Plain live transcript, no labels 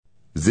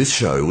This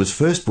show was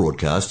first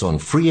broadcast on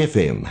Free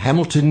FM,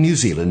 Hamilton, New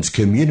Zealand's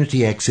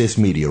community access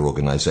media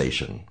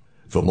organisation.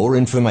 For more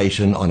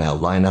information on our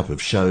lineup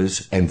of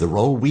shows and the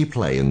role we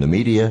play in the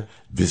media,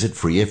 visit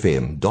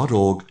freefm.org.nz.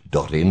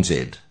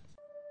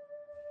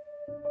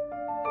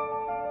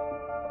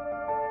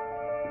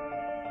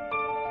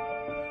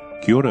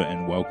 Kia ora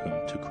and welcome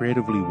to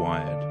Creatively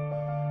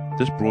Wired.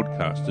 This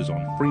broadcast is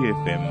on Free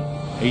FM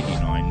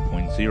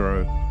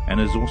 89.0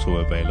 and is also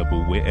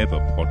available wherever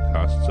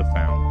podcasts are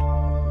found.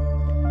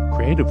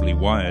 Creatively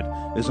Wired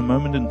is a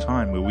moment in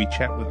time where we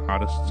chat with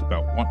artists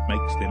about what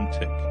makes them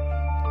tick.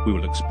 We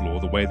will explore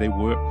the way they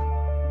work,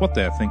 what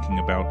they are thinking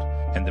about,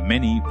 and the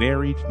many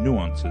varied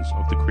nuances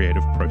of the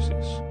creative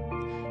process.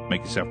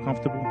 Make yourself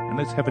comfortable and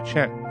let's have a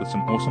chat with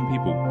some awesome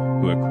people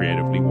who are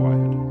creatively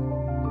wired.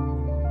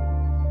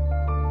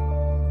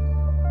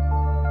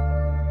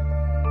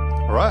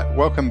 All right,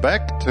 welcome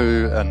back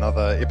to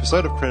another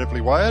episode of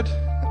Creatively Wired.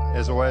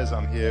 As always,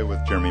 I'm here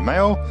with Jeremy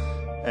Mayle,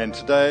 and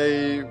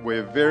today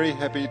we're very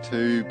happy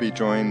to be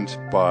joined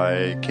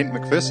by Kent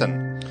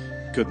McPherson.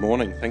 Good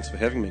morning. Thanks for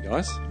having me,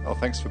 guys. Oh,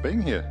 thanks for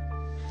being here.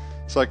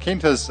 So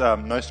Kent is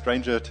no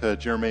stranger to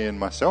Jeremy and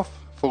myself.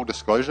 Full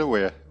disclosure,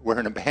 we're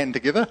in a band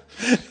together.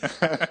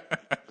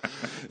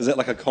 Is that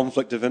like a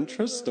conflict of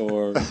interest,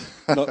 or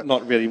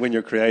not really? When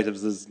you're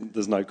creatives,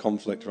 there's no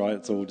conflict, right?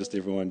 It's all just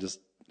everyone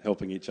just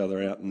helping each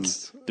other out and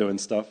doing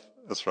stuff.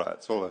 That's right.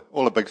 It's all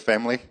a big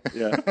family.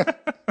 Yeah.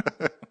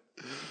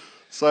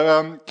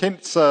 So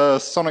Kent's a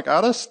sonic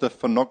artist, a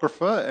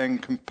phonographer, and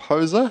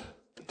composer.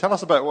 Tell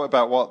us about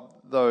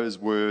what those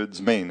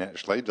words mean.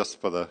 Actually, just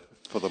for the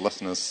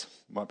listeners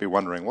might be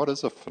wondering, what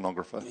is a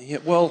phonographer? Yeah.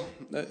 Well,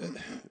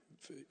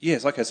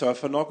 yes. Okay. So a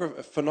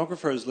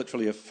phonographer is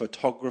literally a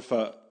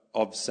photographer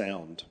of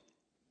sound.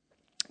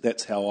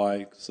 That's how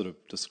I sort of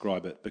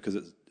describe it, because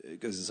it's,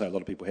 as I say, a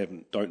lot of people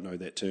don't know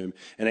that term.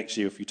 And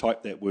actually, if you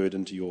type that word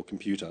into your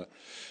computer,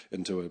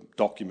 into a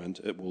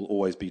document, it will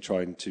always be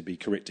trying to be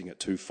correcting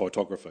it to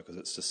photographer, because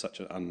it's just such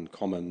an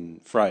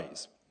uncommon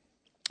phrase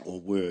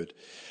or word.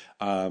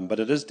 But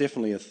it is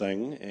definitely a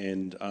thing,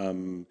 and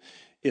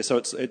so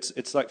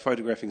it's like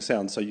photographing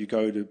sound. So you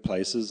go to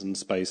places and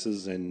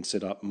spaces and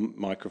set up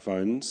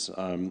microphones.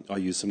 I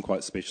use some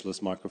quite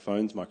specialist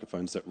microphones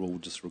that will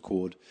just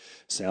record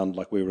sound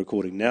like we're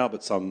recording now,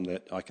 but some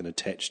that I can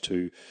attach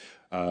to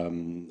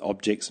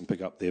objects and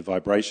pick up their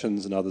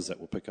vibrations, and others that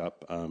will pick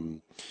up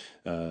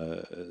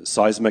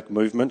seismic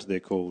movement. They're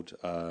called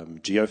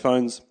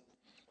geophones,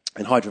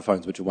 and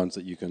hydrophones, which are ones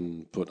that you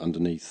can put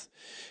underneath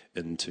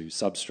into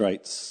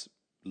substrates,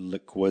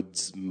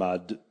 liquids,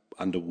 mud,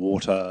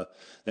 underwater,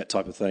 that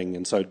type of thing.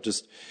 And so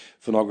just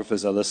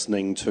phonographers are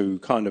listening to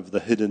kind of the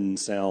hidden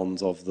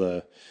sounds of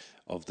the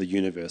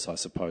universe, I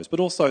suppose,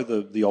 but also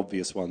the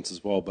obvious ones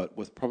as well, but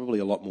with probably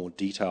a lot more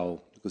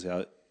detail, because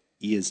our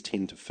ears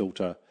tend to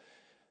filter,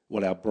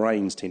 our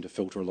brains tend to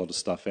filter a lot of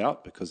stuff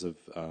out because of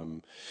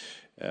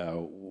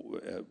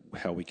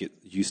how we get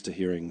used to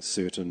hearing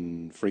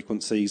certain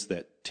frequencies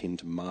that tend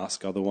to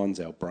mask other ones.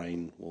 Our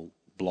brain will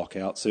block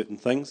out certain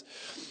things.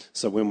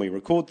 So when we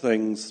record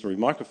things through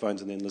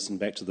microphones and then listen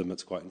back to them,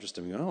 it's quite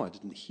interesting. We go, oh, I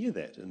didn't hear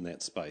that in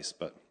that space.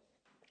 But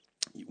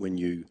when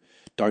you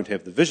don't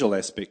have the visual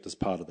aspect as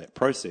part of that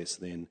process,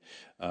 then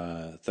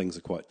things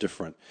are quite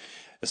different.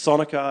 A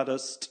sonic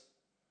artist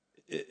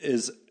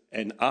is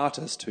an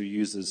artist who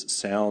uses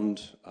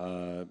sound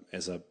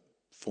as a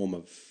form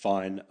of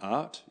fine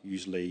art,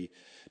 usually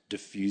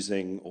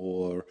diffusing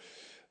or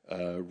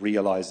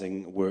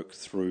realizing work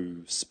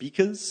through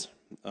speakers.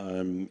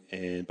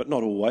 But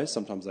not always.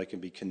 Sometimes they can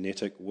be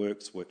kinetic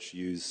works which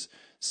use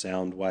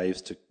sound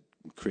waves to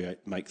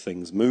make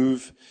things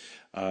move.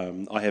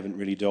 I haven't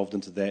really delved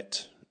into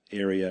that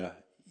area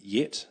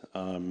yet.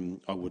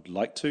 I would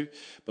like to,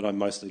 but I'm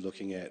mostly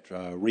looking at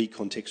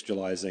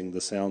recontextualizing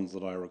the sounds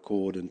that I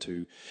record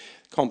into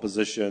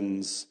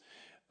compositions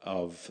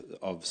of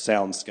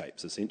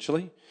soundscapes,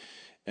 essentially,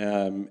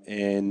 and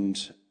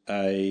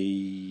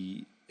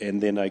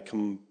then a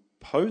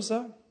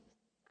composer.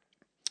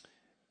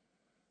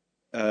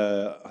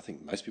 I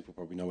think most people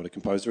probably know what a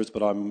composer is,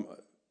 but I'm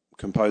a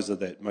composer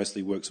that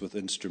mostly works with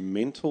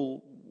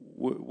instrumental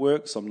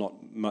works. I'm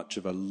not much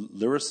of a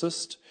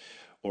lyricist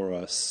or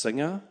a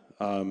singer,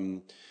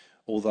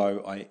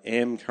 although I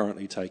am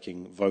currently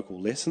taking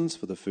vocal lessons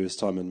for the first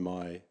time in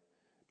my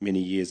many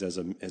years as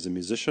a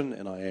musician,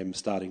 and I am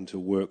starting to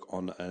work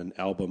on an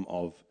album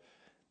of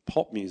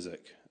pop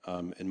music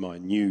in my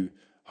new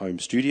home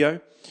studio.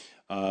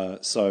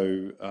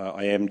 So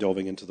I am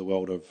delving into the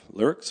world of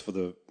lyrics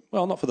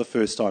not for the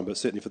first time, but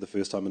certainly for the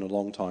first time in a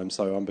long time.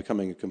 So I'm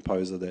becoming a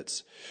composer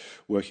that's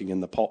working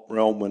in the pop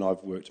realm, when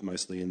I've worked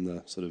mostly in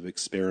the sort of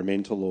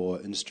experimental or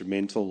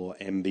instrumental or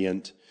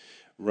ambient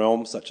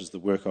realm, such as the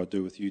work I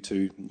do with you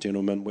two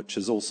gentlemen, which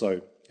is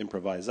also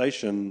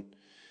improvisation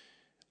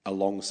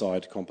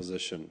alongside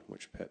composition,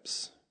 which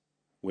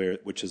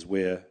is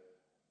where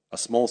a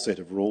small set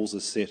of rules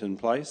is set in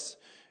place,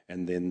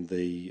 and then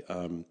the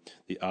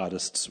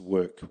artists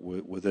work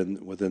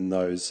within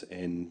those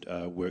and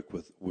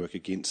work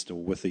against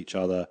or with each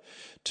other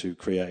to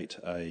create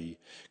a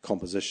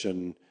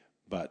composition,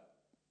 but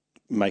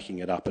making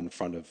it up in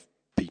front of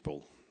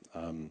people.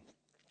 And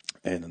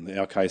in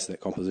our case, that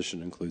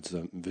composition includes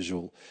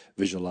visual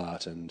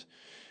art and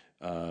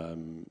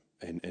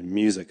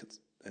music.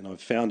 And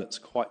I've found it's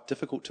quite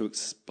difficult to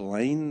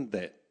explain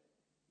that,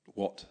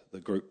 what the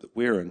group that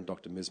we're in,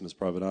 Dr. Mesmer's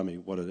Private Army,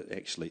 what it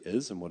actually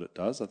is and what it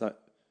does.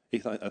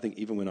 I think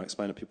even when I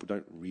explain it, people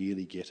don't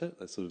really get it.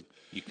 They sort of...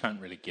 You can't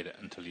really get it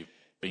until you've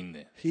been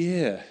there.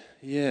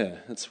 Yeah,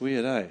 it's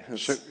weird, eh?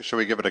 Should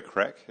we give it a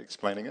crack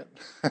explaining it?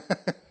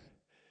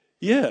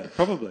 Yeah,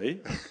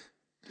 probably.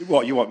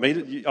 What, you want me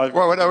to...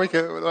 Well, no, we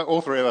could,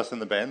 all three of us in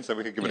the band, so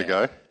we could give it a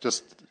go.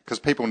 Just because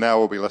people now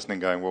will be listening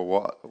going,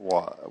 well,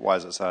 why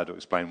is it so hard to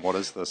explain? What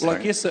is this Well,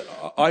 thing? I guess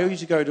I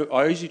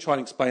usually try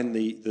and explain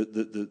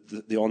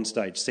the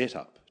on-stage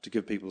setup to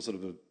give people sort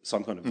of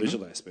some kind of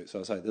visual aspect. So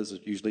I say there's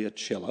usually a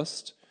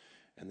cellist,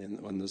 and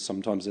then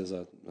sometimes there's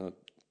a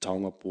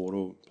taonga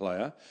poro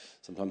player,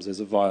 sometimes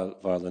there's a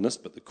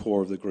violinist, but the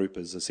core of the group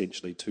is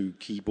essentially two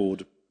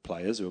keyboard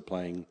players who are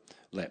playing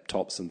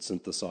laptops and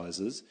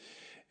synthesizers.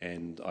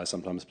 And I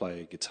sometimes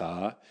play a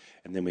guitar,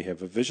 and then we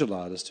have a visual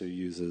artist who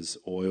uses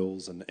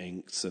oils and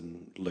inks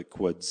and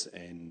liquids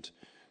and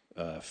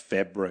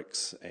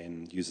fabrics,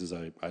 and uses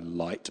a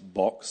light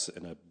box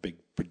and a big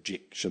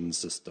projection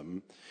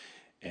system,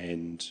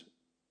 and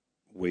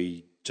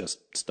we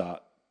just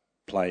start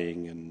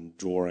playing and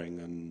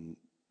drawing and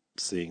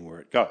seeing where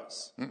it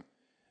goes.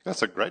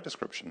 That's a great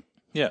description.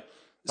 Yeah.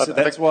 So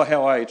that's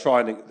how I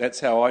try and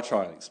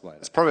explain it.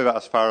 It's probably about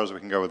as far as we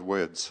can go with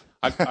words.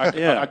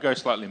 I go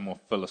slightly more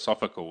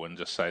philosophical and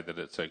just say that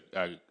it's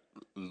a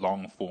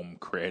long-form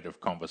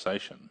creative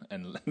conversation.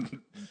 And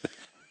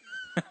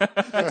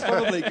that's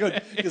probably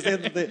good, because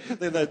then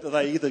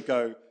they either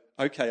go,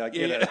 okay, I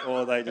get it,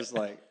 or they just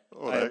like,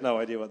 I have no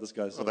idea what this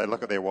guy's Or they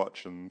look at their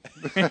watch and...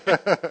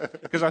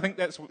 Because I think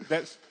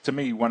that's to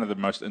me one of the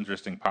most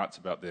interesting parts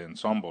about the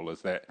ensemble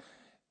is that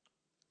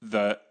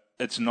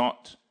it's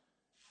not,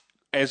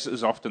 as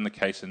is often the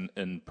case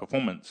in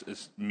performance,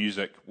 is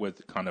music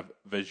with kind of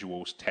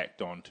visuals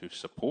tacked on to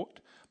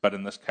support. But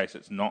in this case,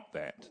 it's not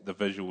that. The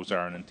visuals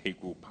are an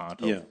integral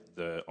part of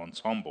the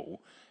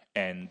ensemble,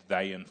 and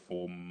they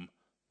inform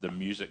the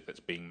music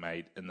that's being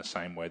made in the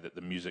same way that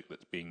the music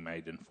that's being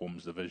made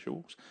informs the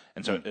visuals.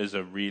 And so it is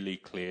a really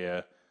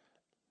clear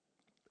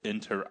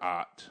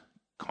inter-art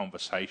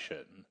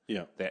conversation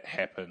that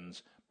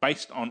happens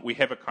based on, we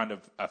have a kind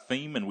of a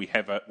theme, and we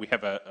have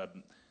a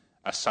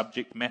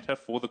subject matter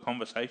for the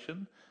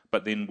conversation,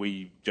 but then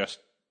we just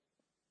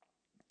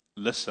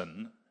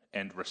listen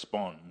and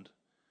respond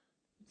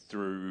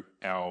through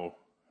our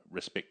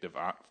respective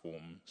art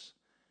forms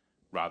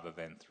rather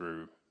than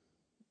through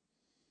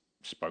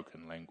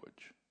spoken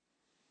language.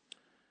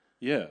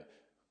 Yeah.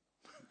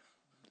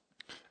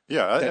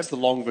 Yeah, that's the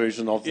long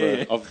version of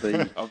the of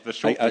the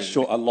short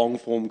version. A long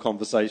form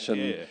conversation.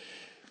 Yeah.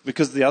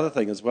 Because the other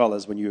thing as well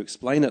is when you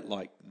explain it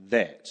like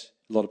that,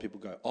 a lot of people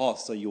go, "Oh,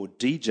 so you're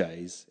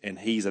DJs and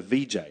he's a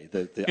VJ,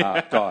 the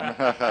art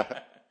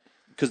guy."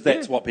 Because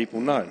that's what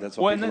people know. That's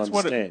what people understand.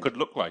 What it could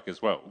look like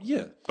as well.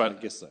 Yeah, but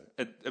I guess so.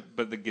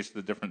 But I guess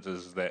the difference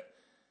is that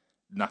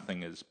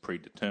nothing is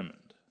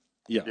predetermined.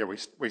 Yeah. Yeah,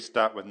 we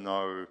start with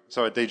no...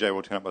 So a DJ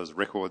will turn up with his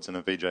records and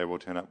a VJ will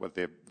turn up with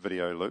their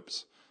video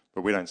loops,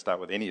 but we don't start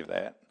with any of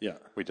that. Yeah.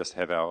 We just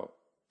have our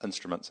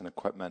instruments and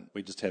equipment.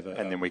 We just have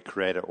and then we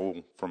create it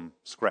all from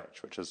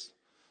scratch, which is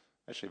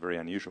actually very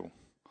unusual.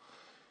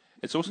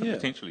 It's also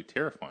potentially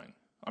terrifying.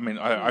 I mean,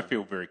 I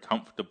feel very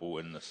comfortable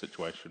in this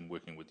situation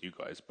working with you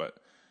guys, but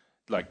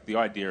like the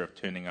idea of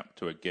turning up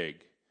to a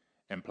gig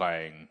and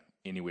playing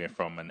anywhere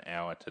from an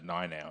hour to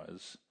 9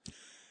 hours,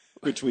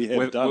 which we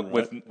have done,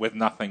 with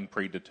nothing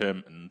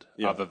predetermined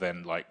other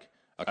than like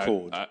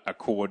a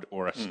chord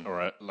or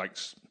a like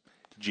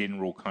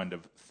general kind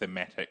of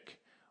thematic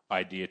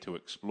idea to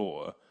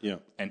explore,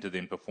 and to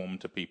then perform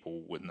to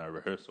people with no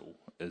rehearsal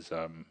is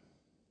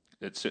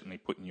it's certainly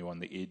putting you on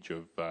the edge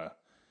of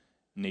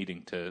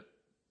needing to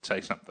say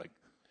something.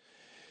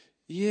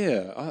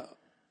 Yeah,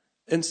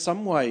 in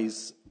some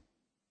ways,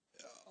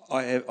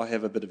 I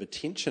have a bit of a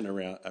tension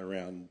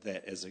around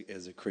that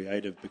as a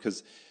creative,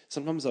 because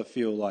sometimes I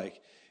feel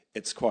like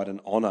it's quite an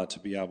honour to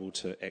be able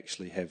to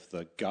actually have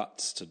the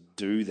guts to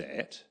do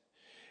that,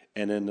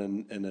 and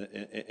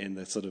in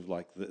the sort of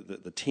like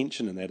the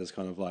tension in that is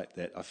kind of like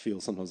that. I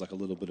feel sometimes like a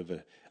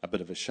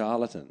bit of a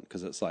charlatan,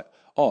 because it's like,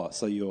 oh,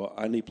 so you're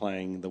only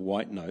playing the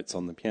white notes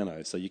on the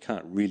piano, so you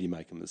can't really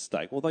make a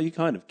mistake. Although you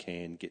kind of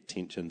can get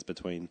tensions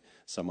between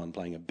someone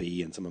playing a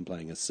B and someone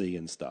playing a C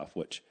and stuff,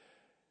 which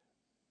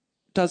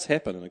does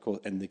happen,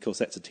 and of course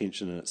that's a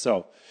tension in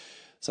itself.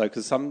 So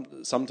because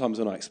sometimes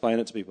when I explain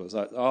it to people, it's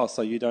like, oh,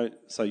 so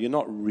you're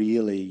not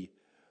really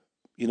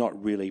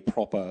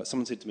proper.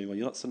 Someone said to me, well,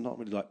 you're not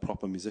really like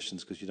proper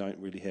musicians because you don't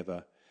really have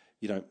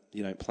you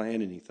don't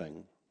plan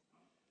anything.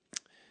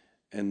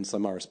 And so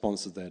my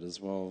response to that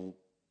is, well,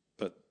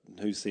 but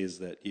who says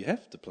that you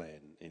have to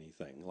plan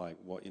anything? Like,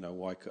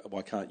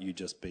 why can't you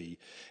just be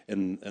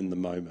in the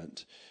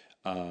moment?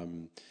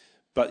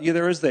 But yeah,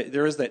 there is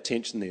that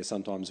tension there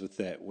sometimes with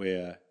that,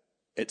 where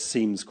it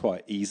seems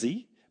quite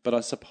easy, but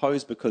I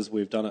suppose because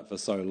we've done it for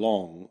so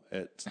long,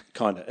 it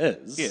kind of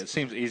is. Yeah, it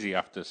seems easy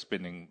after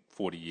spending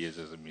 40 years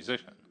as a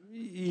musician.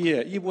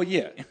 Yeah.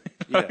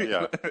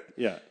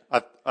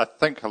 I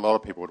think a lot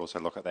of people would also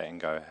look at that and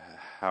go,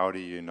 how do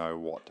you know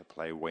what to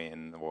play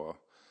when? Or,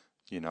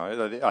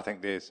 I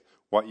think there's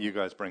what you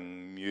guys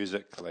bring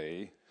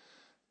musically,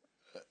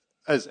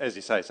 as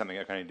you say, something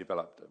that can only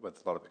develop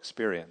with a lot of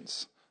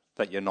experience,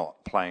 that you're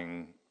not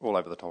playing all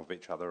over the top of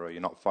each other, or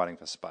you're not fighting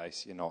for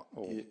space, you're not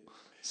all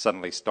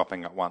suddenly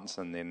stopping at once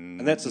and then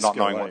that's not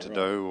skill, knowing what to right?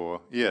 do.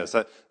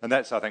 And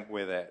that's, I think,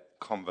 where that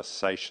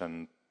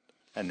conversation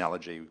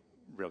analogy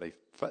really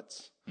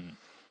fits.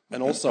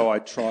 And also I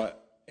try,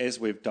 as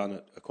we've done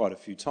it quite a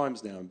few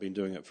times now and been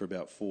doing it for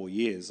about 4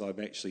 years, I've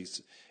actually,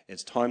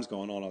 as time's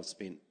gone on, I've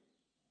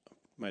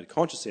made a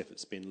conscious effort to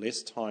spend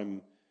less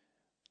time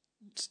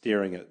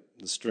staring at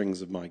the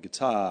strings of my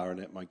guitar and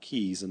at my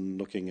keys and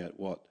looking at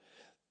what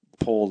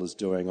Paul is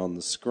doing on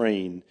the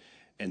screen.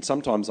 And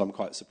sometimes I'm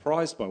quite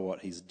surprised by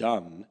what he's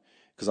done,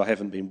 because I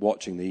haven't been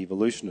watching the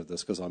evolution of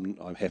this, because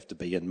I have to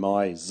be in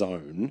my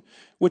zone,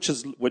 which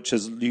is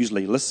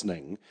usually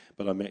listening,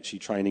 but I'm actually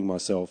training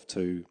myself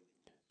to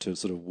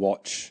sort of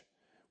watch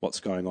what's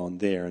going on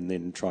there and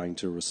then trying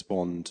to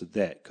respond to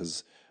that,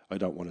 because I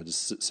don't want to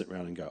just sit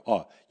around and go,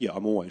 oh, yeah,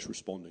 I'm always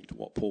responding to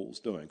what Paul's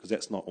doing, because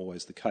that's not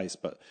always the case.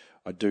 But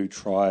I do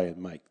try and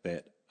make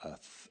that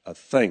a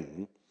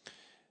thing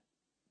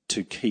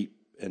to keep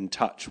in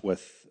touch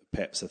with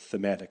perhaps a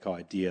thematic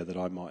idea that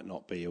I might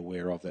not be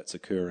aware of that's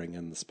occurring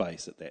in the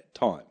space at that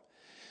time.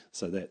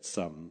 So that's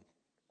and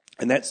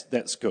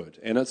that's good.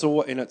 And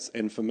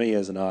and for me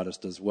as an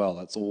artist as well,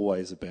 it's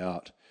always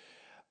about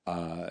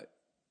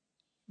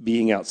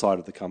being outside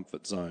of the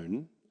comfort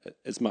zone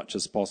as much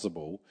as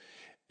possible.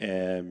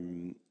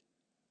 And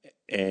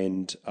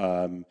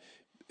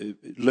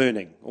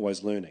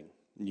always learning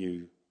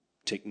new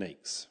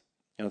techniques.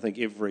 And I think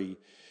every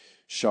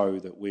show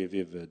that we've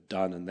ever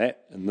done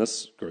in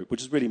this group,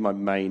 which is really my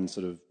main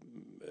sort of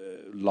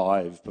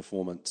live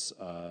performance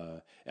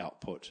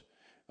output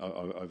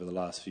over the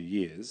last few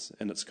years,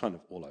 and it's kind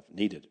of all I've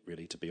needed,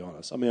 really, to be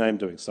honest. I mean, I am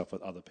doing stuff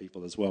with other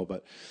people as well,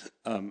 but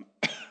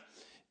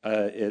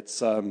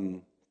it's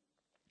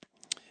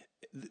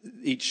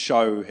each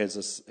show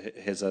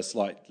has a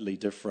slightly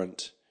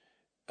different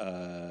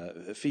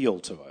feel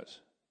to it,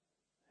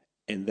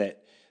 and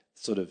that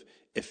sort of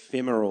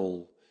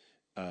ephemeral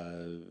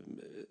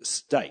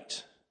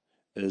state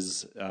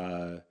is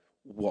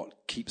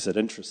what keeps it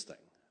interesting.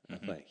 I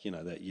think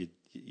that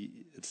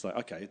it's like,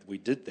 okay, we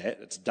did that,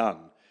 it's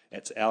done,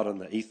 it's out in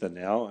the ether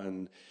now,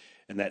 and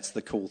that's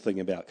the cool thing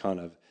about kind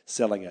of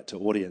selling it to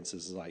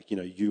audiences, like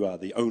you are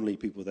the only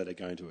people that are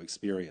going to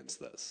experience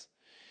this.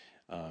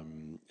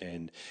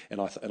 And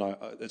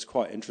it's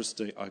quite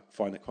interesting. I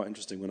find it quite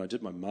interesting. When I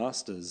did my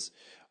masters,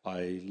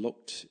 I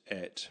looked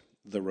at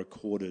the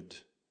recorded,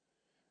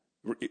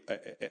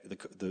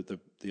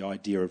 the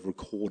idea of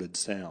recorded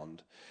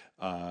sound,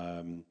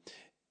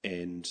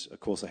 and of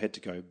course I had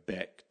to go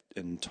back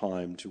in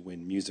time to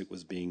when music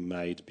was being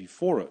made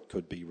before it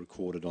could be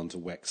recorded onto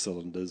wax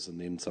cylinders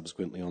and then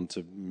subsequently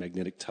onto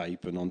magnetic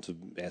tape and onto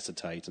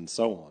acetate and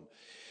so on.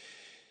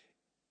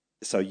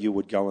 So you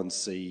would go and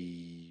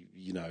see,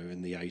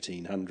 in the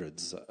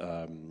 1800s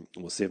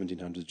or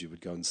 1700s, you would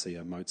go and see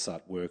a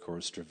Mozart work or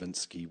a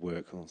Stravinsky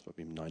work. Oh, it's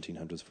probably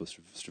 1900s for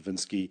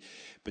Stravinsky.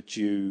 But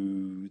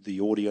the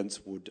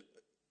audience would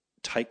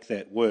take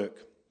that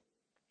work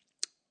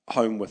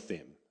home with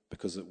them,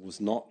 because it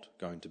was not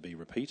going to be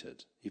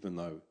repeated, even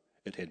though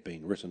it had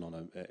been written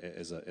on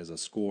as a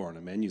score on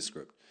a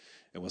manuscript.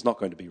 It was not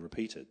going to be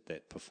repeated,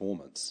 that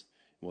performance.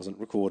 It wasn't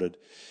recorded.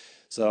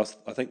 So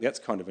I think that's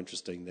kind of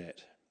interesting,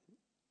 that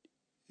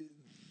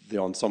the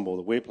ensemble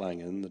that we're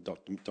playing in, the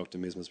Dr.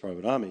 Mesmer's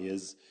Private Army,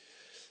 is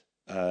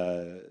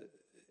kind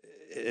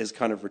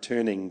of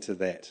returning to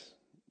that.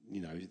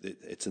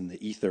 It's in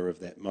the ether of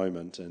that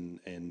moment, and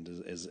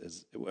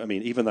I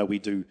mean, even though we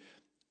do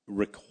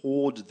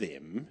record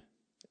them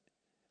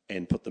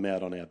and put them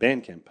out on our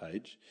Bandcamp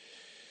page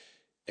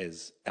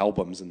as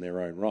albums in their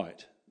own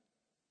right,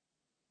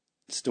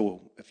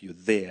 still, if you're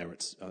there,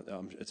 it's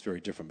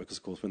very different, because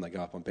of course when they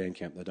go up on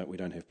Bandcamp, we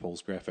don't have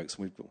Paul's graphics.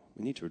 We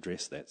need to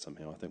address that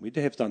somehow. I think we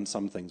have done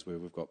some things where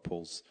we've got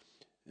Paul's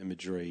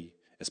imagery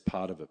as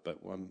part of it, but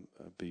I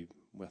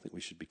think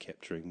we should be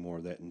capturing more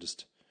of that and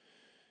just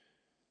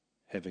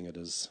having it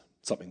as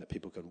something that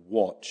people can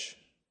watch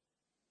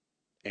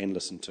and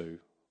listen to,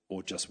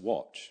 or just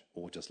watch,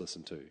 or just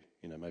listen to.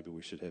 Maybe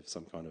we should have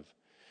some kind of,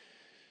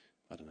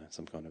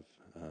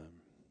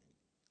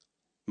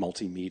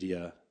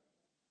 multimedia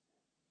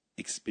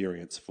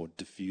experience for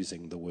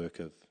diffusing the work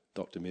of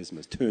Dr.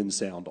 Mesmer's. Turn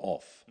sound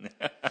off,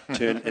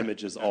 turn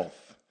images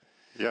off.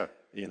 Yeah.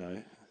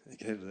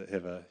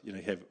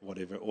 Have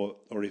whatever,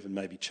 or even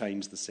maybe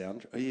change the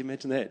sound. Oh, you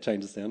imagine that?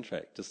 Change the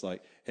soundtrack. Just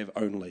like have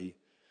only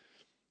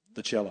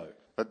the cello.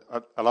 But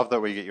I love that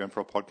we get you in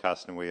for a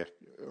podcast and we're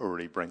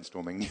already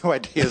brainstorming new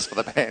ideas for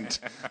the band.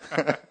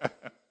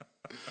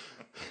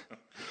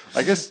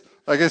 I guess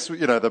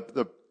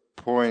the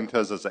point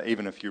is that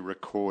even if you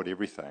record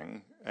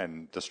everything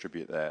and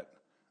distribute that,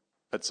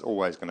 it's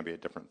always going to be a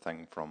different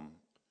thing from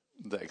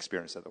the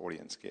experience that the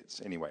audience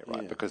gets anyway,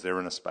 right? Yeah. Because they're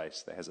in a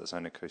space that has its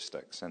own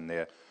acoustics, and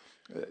the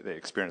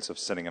experience of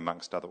sitting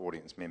amongst other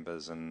audience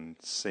members and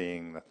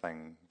seeing the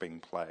thing being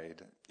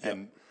played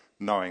and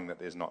knowing that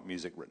there's not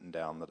music written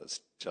down, that it's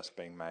just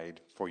being made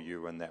for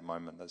you in that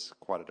moment is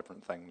quite a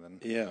different thing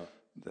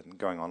than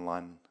going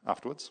online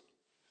afterwards.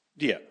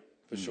 Yeah,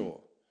 for sure.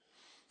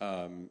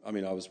 I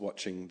mean, I was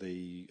watching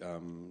the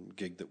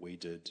gig that we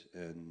did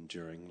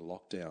during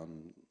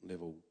lockdown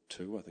level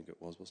 2, I think it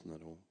was, wasn't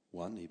it, or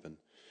 1 even,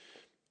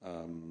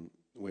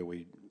 where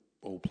we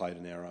all played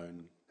in our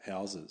own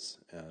houses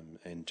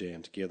and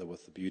jammed together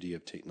with the beauty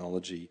of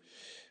technology,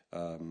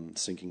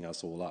 syncing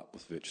us all up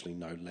with virtually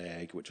no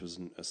lag, which was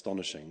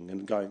astonishing.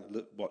 And I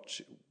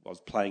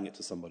was playing it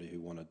to somebody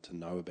who wanted to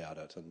know about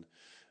it, and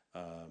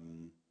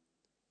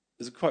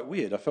it was quite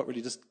weird. I felt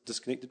really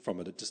disconnected from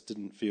it. It just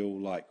didn't feel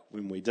like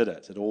when we did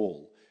it at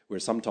all.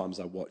 Whereas sometimes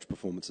I watch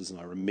performances and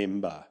I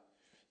remember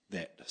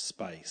that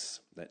space,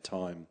 that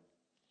time.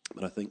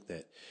 But I think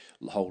that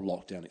the whole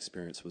lockdown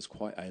experience was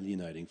quite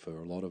alienating for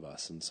a lot of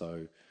us, and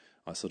so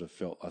I sort of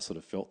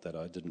felt that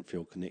I didn't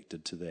feel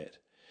connected to that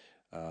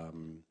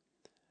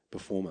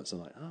performance.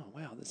 I'm like, oh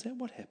wow, is that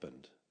what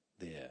happened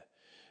there?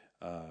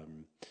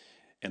 And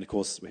of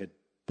course we had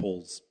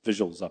Paul's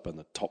visuals up in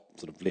the top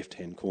sort of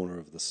left-hand corner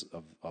of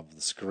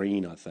the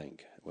screen, I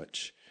think,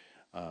 which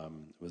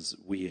was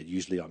weird.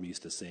 Usually I'm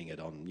used to seeing it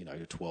on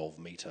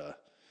 12-metre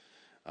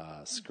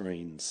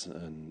screens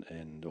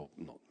and or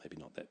maybe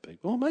not that big.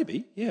 Well,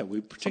 maybe, yeah.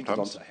 We projected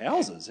onto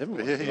houses, haven't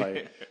we?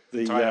 The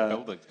entire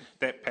building.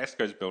 That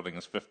Pasco's building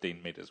is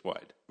 15 metres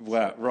wide.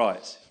 Wow,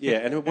 right. Yeah,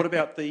 and what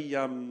about the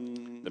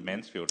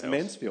Mansfield house?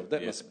 Mansfield,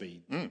 that must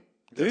be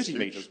 30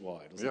 metres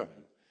wide or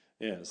something.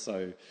 Yeah,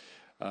 so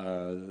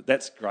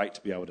that's great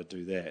to be able to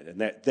do that,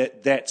 and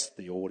that's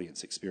the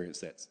audience experience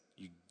that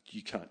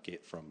you can't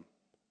get from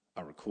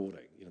a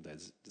recording.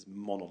 There's this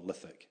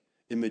monolithic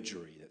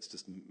imagery that's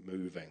just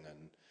moving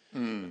and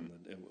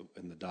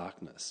in the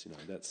darkness.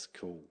 That's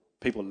cool.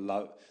 People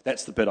love.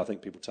 That's the bit I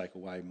think people take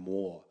away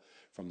more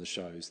from the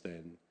shows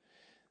than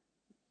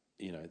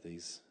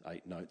these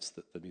 8 notes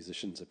that the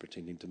musicians are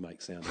pretending to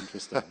make sound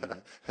interesting.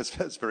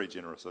 That's very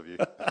generous of you.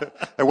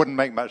 It wouldn't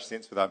make much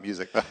sense without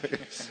music, though.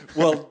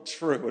 Well,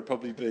 true. It would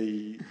probably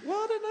be. Well,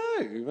 I don't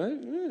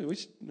know.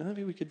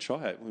 Maybe we could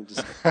try it. We'll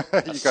just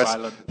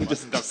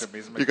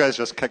you guys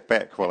just kick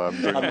back while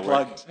I'm doing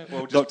unplugged.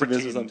 Dr.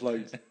 Miz is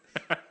unplugged.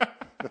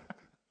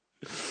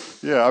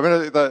 Yeah, I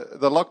mean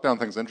the lockdown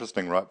thing's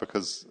interesting, right?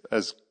 Because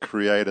as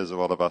creators, a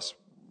lot of us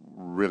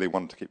really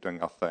wanted to keep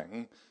doing our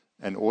thing,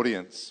 and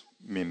audience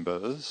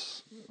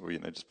members, or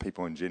just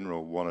people in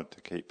general, wanted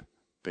to keep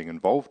being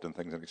involved in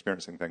things and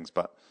experiencing things.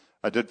 But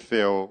I did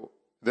feel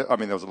that,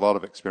 there was a lot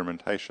of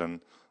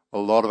experimentation. A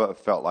lot of it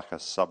felt like a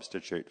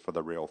substitute for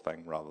the real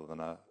thing rather than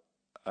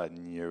a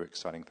new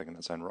exciting thing in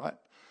its own right.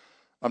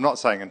 I'm not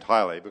saying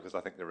entirely, because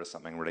I think there is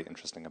something really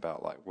interesting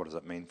about what does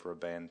it mean for a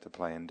band to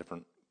play in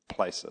different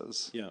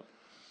places,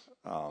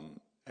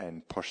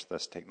 and push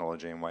this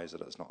technology in ways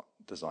that it's not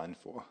designed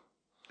for.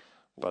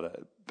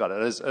 But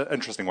it is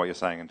interesting what you're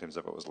saying in terms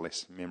of it was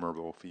less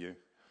memorable for you.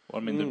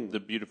 Well, I mean, the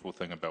beautiful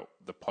thing about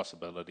the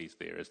possibilities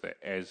there is that,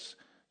 as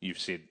you've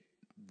said,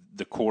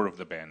 the core of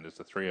the band is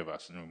the 3 of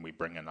us, and when we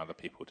bring in other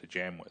people to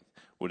jam with,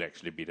 would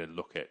actually be to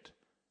look at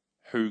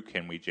who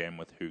can we jam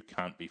with who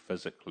can't be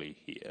physically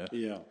here,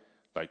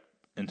 like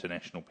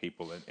international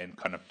people, and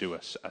kind of do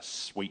a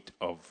suite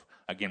of.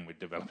 Again, we're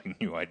developing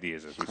new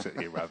ideas as we sit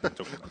here rather than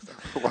talking about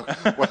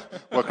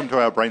stuff. Welcome to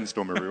our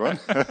brainstorm, everyone.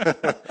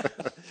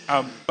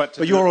 But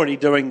you're already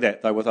doing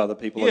that, though, with other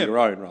people on your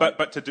own, right?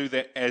 But to do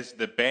that as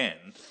the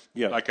band,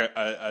 like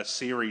a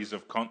series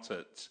of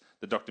concerts,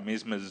 the Dr.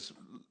 Mesmer's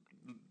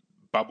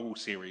Bubble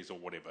series or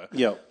whatever,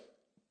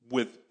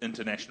 with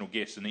international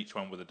guests, and each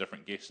one with a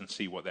different guest, and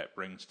see what that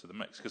brings to the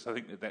mix. Because I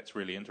think that's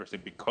really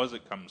interesting, because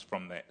it comes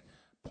from that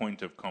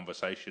point of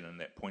conversation and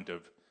that point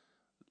of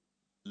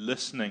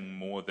listening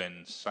more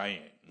than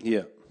saying.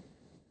 Yeah.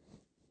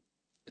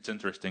 It's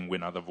interesting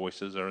when other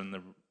voices are in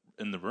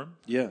the room.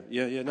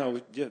 No,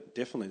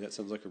 definitely. That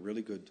sounds like a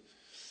really good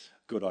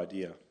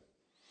idea.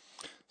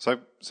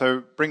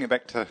 So bring it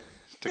back to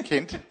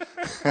Kent,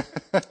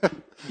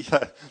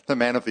 the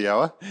man of the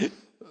hour.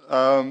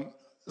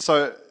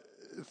 So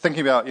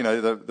thinking about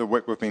the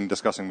work we've been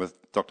discussing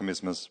with Dr.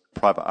 Mesmer's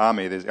Private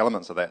Army, there's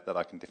elements of that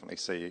I can definitely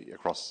see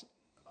across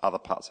other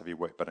parts of your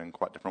work, but in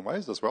quite different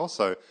ways as well.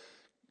 So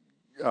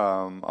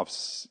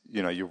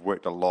you've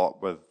worked a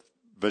lot with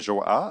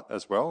visual art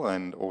as well,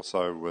 and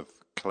also with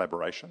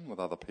collaboration with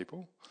other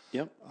people.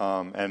 Yep.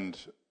 And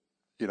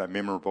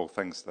memorable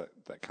things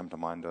that come to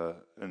mind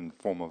in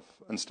form of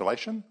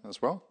installation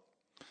as well.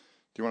 Do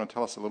you want to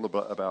tell us a little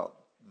bit about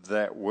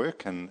that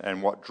work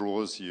and what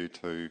draws you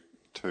to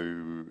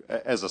to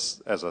as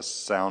a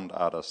sound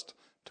artist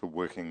to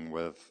working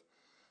with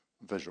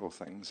visual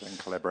things and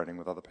collaborating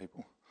with other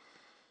people?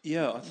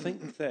 Yeah, I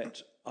think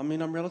that, I'm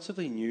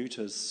relatively new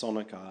to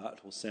sonic art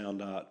or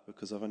sound art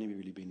because I've only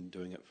really been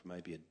doing it for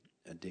maybe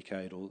a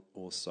decade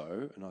or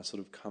so, and I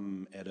sort of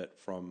come at it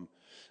from,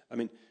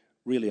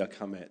 really I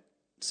come at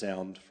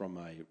sound from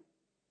a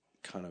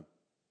kind of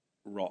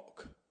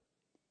rock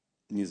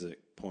music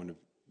point of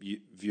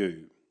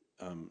view,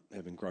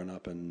 having grown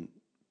up in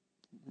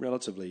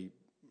relatively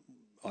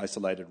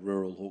isolated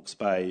rural Hawke's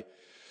Bay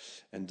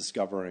and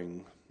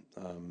discovering,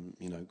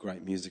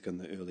 great music in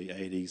the early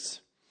 80s.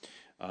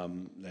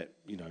 That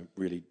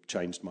really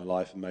changed my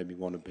life and made me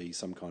want to be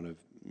some kind of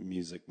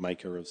music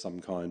maker of some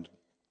kind.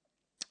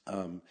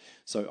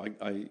 So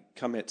I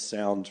come at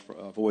sound.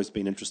 I've always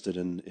been interested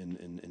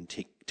in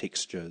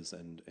textures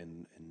and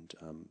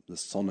the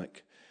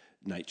sonic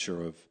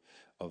nature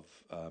of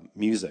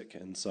music,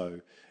 and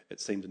so it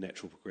seemed a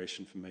natural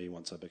progression for me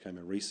once I became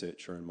a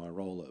researcher in my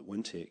role at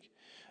Wintec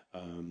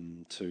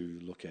to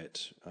look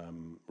at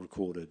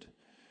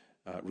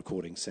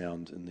recording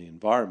sound in the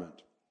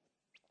environment.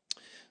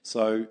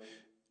 So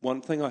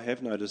one thing I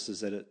have noticed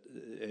is that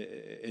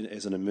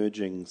as an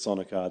emerging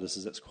sonic artist,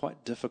 is it's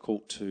quite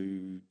difficult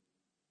to.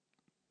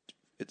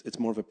 It's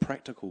more of a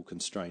practical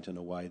constraint in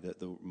a way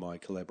that my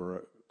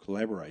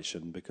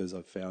collaboration, because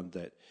I've found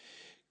that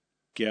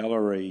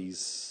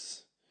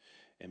galleries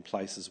and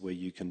places where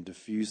you can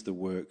diffuse the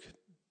work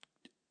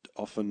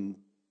often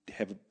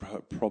have a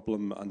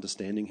problem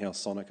understanding how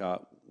sonic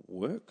art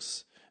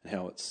works and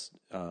how it's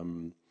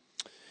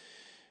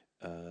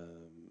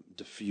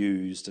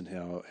diffused and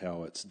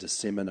how it's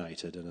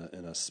disseminated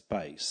in a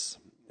space.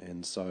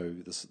 And so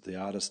the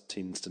artist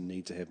tends to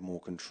need to have more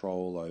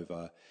control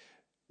over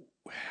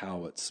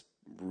how it's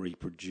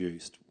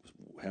reproduced,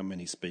 how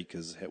many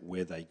speakers,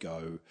 where they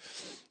go.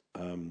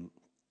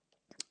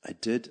 I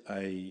did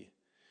a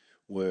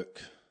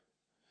work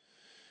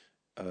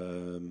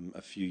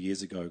a few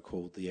years ago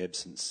called The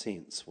Absent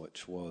Sense,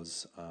 which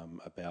was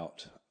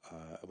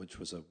which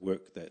was a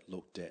work that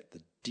looked at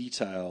the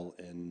detail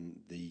in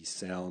the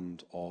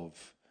sound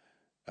of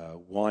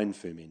wine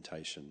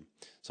fermentation.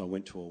 So I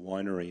went to a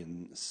winery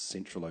in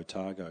central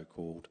Otago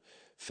called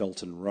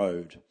Felton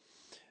Road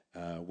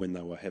when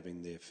they were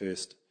having their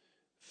first,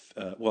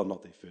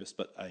 not their first,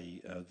 but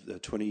the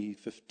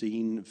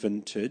 2015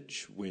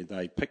 vintage, where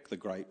they pick the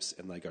grapes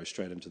and they go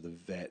straight into the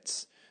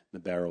vats, the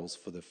barrels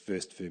for the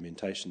first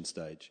fermentation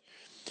stage.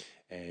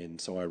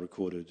 And so I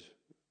recorded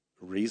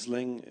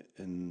Riesling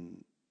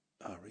in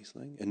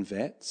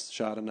vats,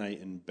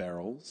 Chardonnay in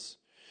barrels,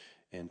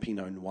 and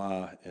Pinot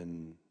Noir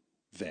in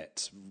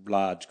vats,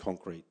 large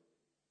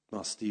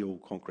steel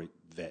concrete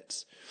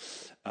vats.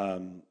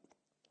 And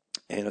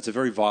it's a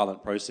very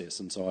violent process,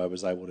 and so I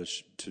was able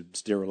to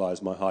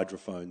sterilise my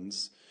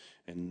hydrophones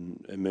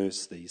and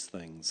immerse these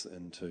things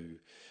into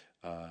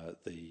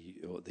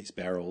these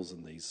barrels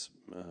and these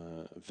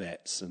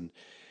vats, and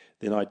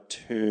then I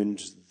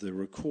turned the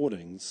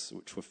recordings,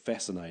 which were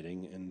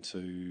fascinating,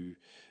 into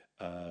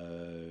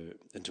a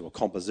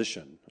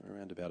composition,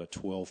 around about a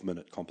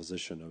 12-minute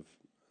composition of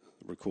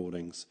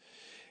recordings,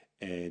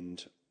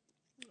 and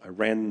I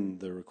ran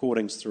the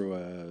recordings through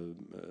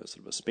a sort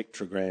of a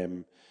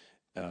spectrogram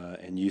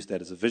and used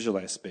that as a visual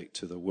aspect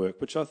to the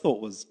work, which I thought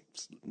was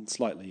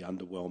slightly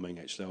underwhelming.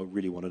 Actually, I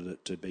really wanted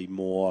it to be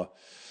more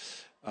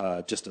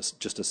just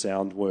a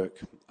sound work.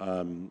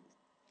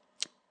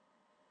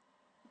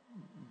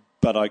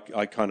 But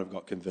I kind of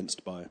got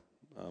convinced by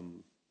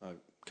a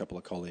couple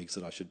of colleagues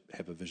that I should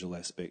have a visual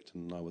aspect,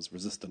 and I was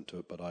resistant to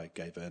it, but I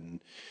gave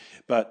in.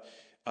 But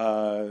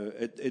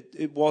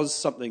it was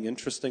something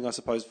interesting, I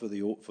suppose, for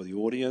the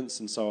audience,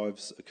 and so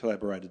I've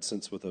collaborated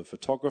since with a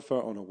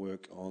photographer on a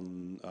work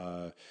on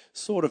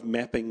sort of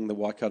mapping the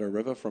Waikato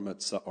River from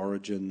its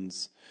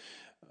origins,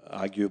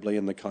 arguably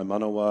in the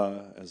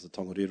Kaimanawa as the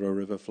Tongariro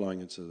River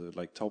flowing into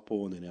Lake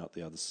Taupo and then out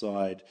the other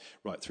side,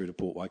 right through to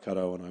Port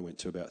Waikato, and I went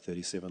to about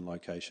 37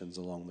 locations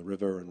along the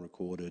river and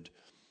recorded,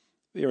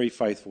 very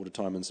faithful to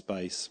time and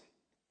space,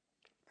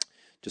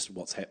 just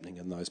what's happening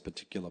in those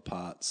particular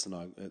parts.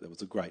 And it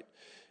was a great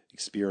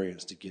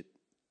experience to get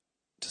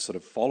to sort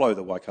of follow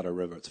the Waikato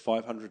River. It's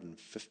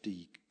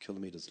 550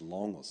 kilometres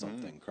long or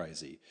something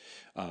crazy.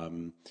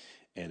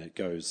 And it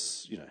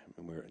goes,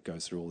 and where it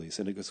goes through all these,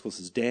 and it, of course,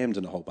 is dammed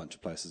in a whole bunch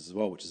of places as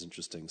well, which is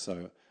interesting.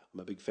 So I'm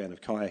a big fan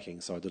of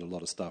kayaking, so I did a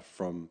lot of stuff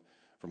from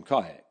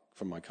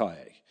my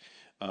kayak,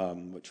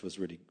 which was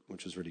really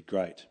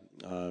great.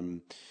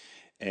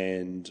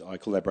 And I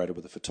collaborated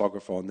with a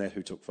photographer on that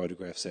who took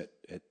photographs at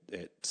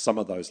some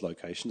of those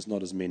locations,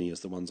 not as many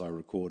as the ones I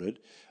recorded,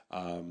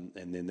 and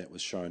then that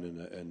was shown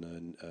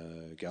in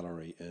a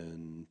gallery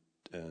in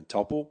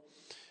Taupo.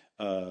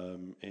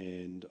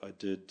 And I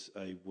did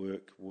a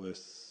work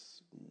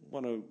with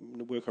a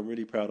work I'm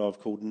really proud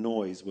of called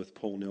Noise with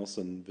Paul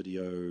Nelson,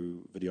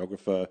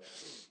 videographer,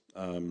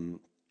 an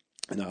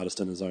artist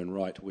in his own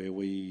right, where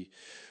we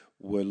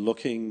were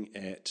looking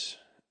at.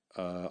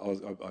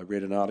 I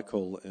read an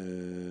article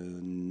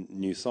in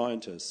New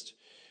Scientist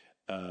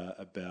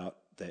about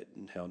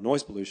how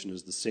noise pollution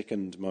is the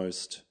second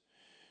most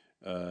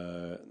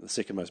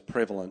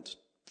prevalent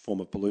form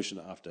of pollution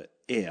after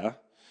air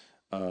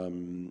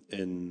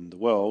in the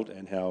world,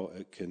 and how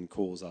it can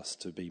cause us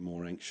to be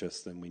more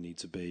anxious than we need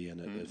to be,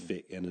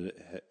 and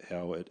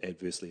how it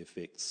adversely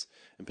affects,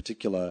 in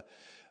particular,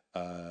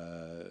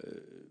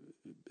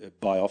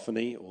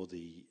 biophony, or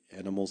the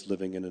animals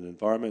living in an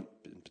environment,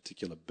 in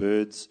particular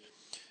birds,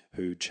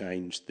 who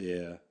change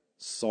their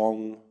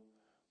song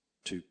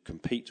to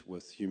compete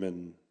with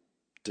human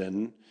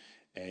din,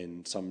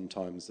 and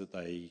sometimes that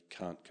they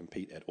can't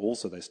compete at all,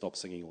 so they stop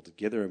singing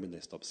altogether, and when they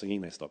stop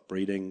singing, they stop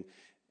breeding,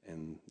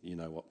 and you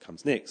know what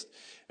comes next.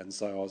 And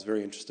so I was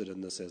very interested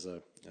in this as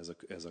a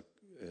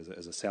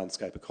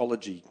soundscape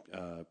ecology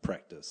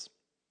practice.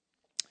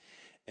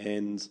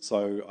 And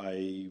so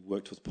I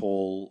worked with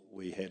Paul.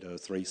 We had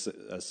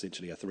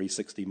essentially a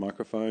 360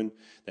 microphone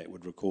that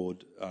would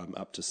record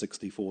up to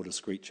 64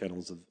 discrete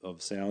channels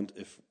of sound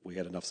if we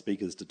had enough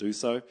speakers to do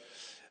so.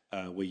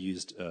 We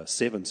used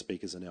 7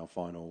 speakers in our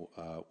final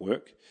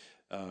work,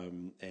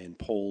 and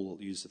Paul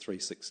used a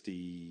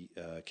 360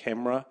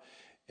 camera,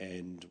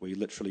 and we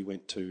literally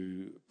went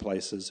to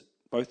places,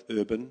 both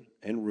urban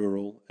and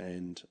rural,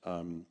 and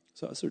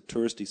so sort of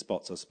touristy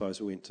spots, I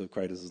suppose. We went to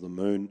Craters of the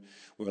Moon.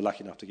 We were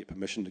lucky enough to get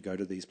permission to go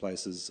to these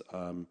places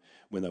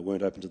when they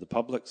weren't open to the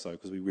public, so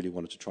because we really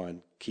wanted to try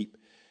and keep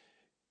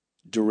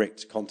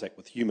direct contact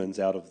with humans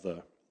out of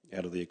the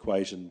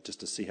equation, just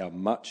to see how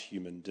much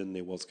human din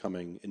there was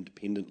coming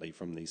independently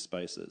from these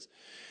spaces.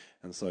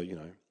 And so,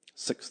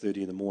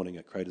 6:30 in the morning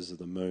at Craters of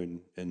the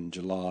Moon in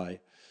July,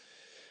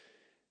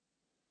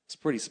 it's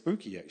pretty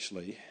spooky,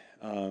 actually.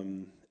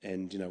 And,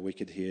 we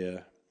could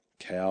hear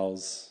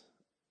cows,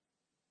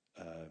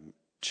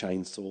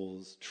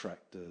 chainsaws,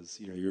 tractors.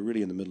 You're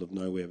really in the middle of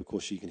nowhere. Of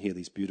course, you can hear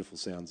these beautiful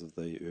sounds of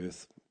the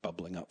earth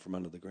bubbling up from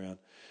under the ground.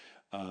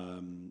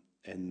 And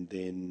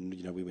then,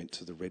 we went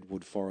to the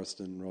redwood forest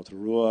in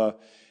Rotorua,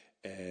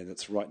 and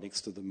it's right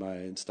next to the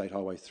main State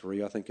Highway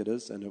 3, I think it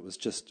is, and it was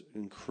just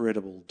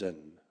incredible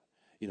din.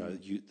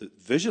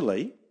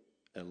 Visually,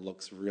 it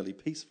looks really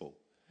peaceful,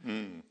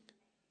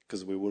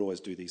 because we would always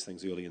do these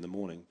things early in the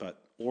morning,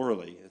 but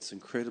orally, it's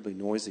incredibly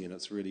noisy,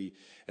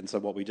 and so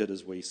what we did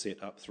is we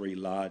set up 3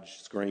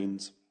 large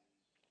screens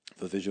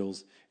for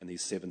visuals and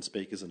these 7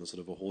 speakers in a sort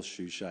of a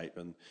horseshoe shape,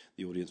 and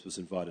the audience was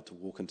invited to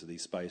walk into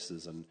these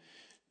spaces and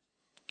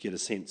get a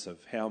sense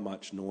of how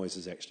much noise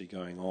is actually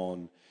going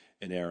on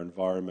in our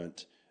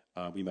environment.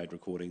 We made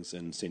recordings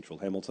in central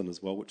Hamilton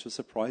as well, which was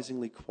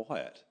surprisingly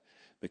quiet,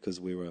 because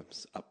we were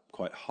up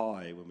quite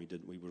high when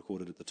we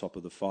recorded at the top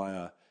of the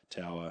fire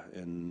tower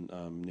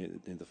near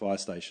the fire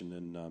station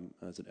in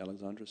is it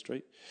Alexandra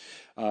Street.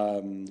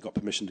 Got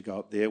permission to go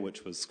up there,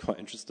 which was quite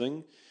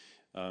interesting.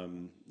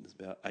 It's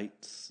about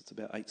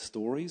 8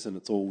 stories, and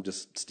it's all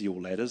just steel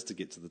ladders to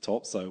get to the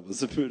top, so it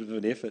was a bit of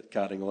an effort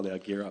carting all our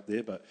gear up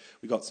there, but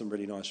we got some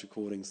really nice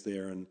recordings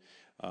there, and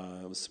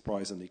it was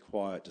surprisingly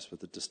quiet, just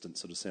with the distant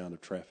sort of sound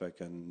of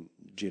traffic and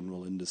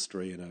general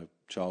industry and a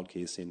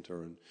childcare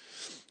centre.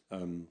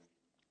 And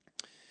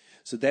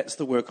so that's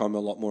the work I'm a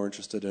lot more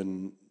interested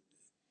in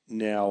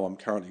now. I'm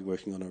currently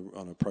working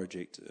on a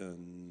project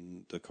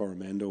in the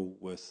Coromandel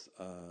with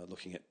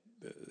looking at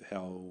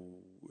how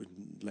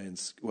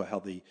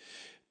the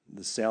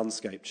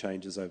soundscape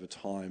changes over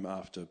time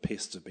after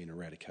pests have been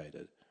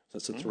eradicated. So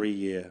it's a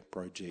 3-year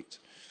project,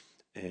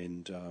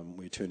 and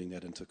we're turning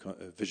that into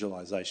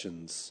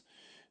visualizations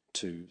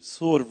to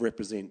sort of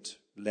represent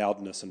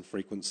loudness and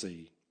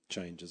frequency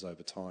changes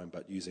over time,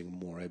 but using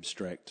more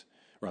abstract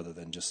rather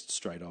than just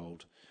straight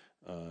old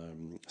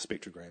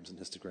spectrograms and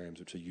histograms,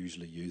 which are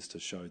usually used to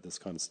show this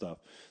kind of stuff.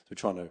 So we're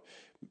trying to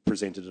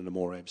present it in a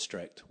more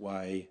abstract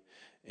way,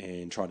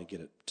 and trying to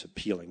get it to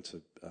appealing to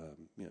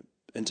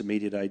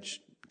intermediate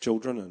age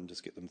children, and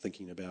just get them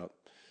thinking about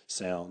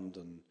sound.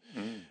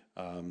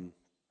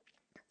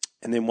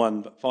 And then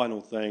one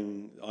final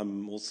thing,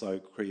 I'm also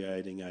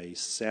creating a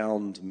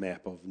sound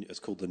map it's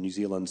called the New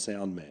Zealand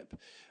Sound Map,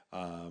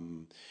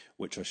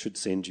 which I should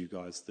send you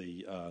guys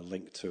the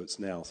link to. It's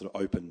now sort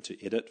of open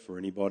to edit for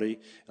anybody.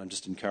 And I'm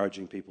just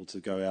encouraging people to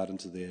go out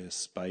into their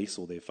space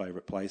or their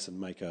favourite place and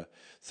make a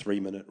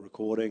 3-minute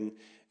recording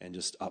and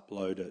just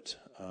upload it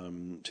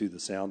to the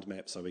sound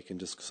map, so we can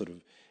just sort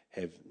of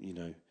have,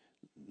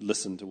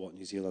 listen to what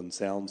New Zealand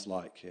sounds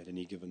like at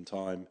any given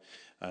time.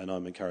 And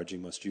I'm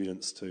encouraging my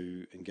students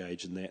to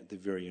engage in that. They're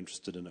very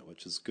interested in it,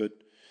 which is good.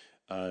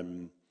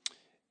 And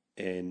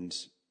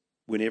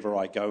whenever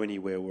I go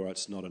anywhere where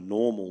it's not a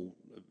normal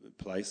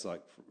place,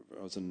 like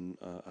I was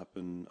up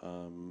in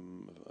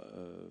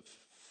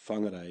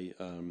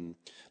Whangarei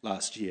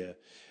last year,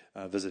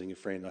 visiting a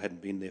friend. I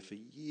hadn't been there for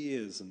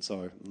years, and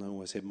so I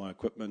always had my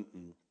equipment,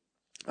 and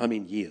I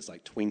mean years,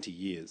 like 20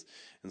 years.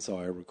 And so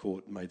I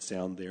made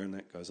sound there, and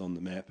that goes on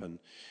the map. And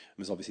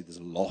obviously there's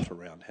a lot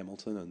around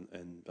Hamilton,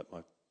 but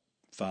my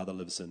father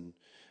lives in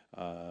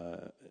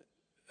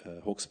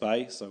Hawke's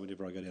Bay, so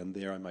whenever I go down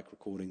there, I make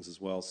recordings as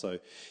well. So,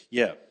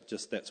 yeah,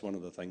 just that's one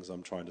of the things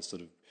I'm trying to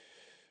sort of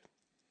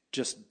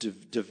just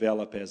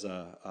develop as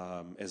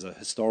a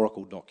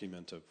historical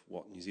document of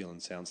what New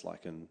Zealand sounds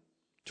like in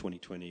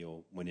 2020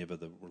 or whenever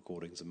the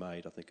recordings are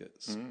made. I think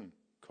it's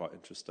quite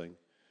interesting.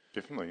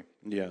 Definitely.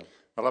 Yeah.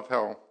 I love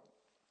how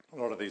a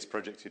lot of these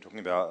projects you're talking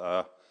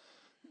about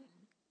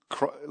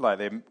like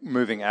they're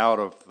moving out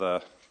of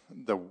the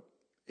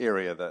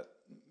area that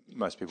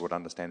most people would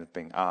understand as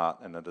being art,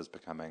 and it is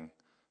becoming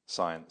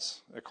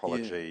science,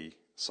 ecology,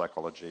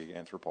 psychology,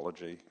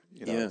 anthropology.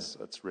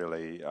 It's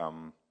really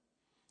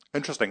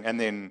interesting. And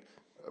then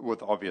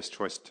with obvious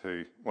choice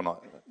to,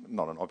 well,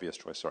 not an obvious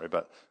choice, sorry,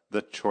 but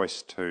the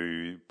choice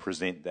to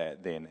present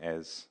that then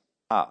as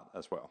art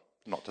as well.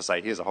 Not to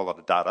say here's a whole lot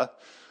of data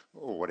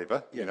or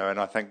whatever, and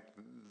I think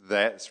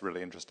that's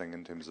really interesting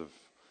in terms of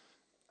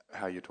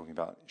how you're talking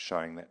about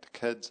showing that to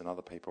kids and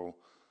other people,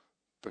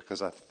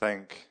 because I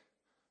think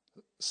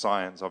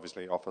science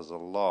obviously offers a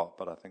lot,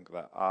 but I think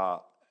that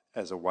art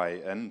as a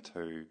way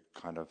into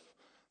kind of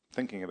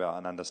thinking about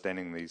and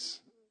understanding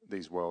these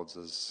worlds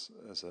is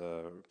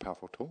a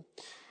powerful tool.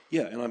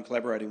 Yeah, and I'm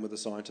collaborating with a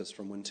scientist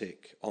from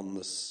Wintec on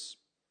this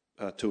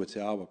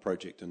Tuatawa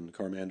project in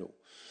Coromandel.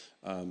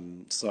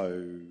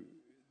 So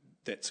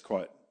that's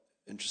quite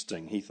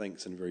interesting. He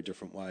thinks in very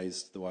different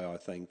ways to the way I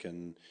think,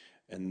 and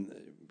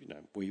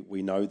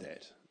we know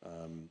that.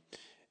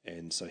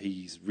 And so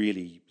he's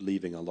really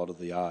leaving a lot of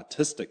the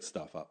artistic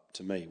stuff up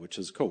to me, which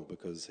is cool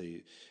because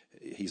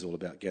he's all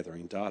about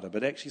gathering data.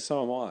 But actually,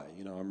 so am I.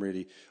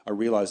 I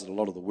realise that a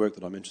lot of the work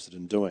that I'm interested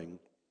in doing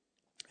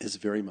is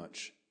very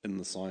much in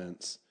the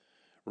science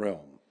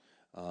realm,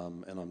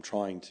 and I'm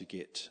trying to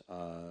get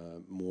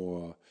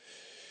more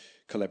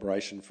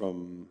collaboration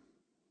from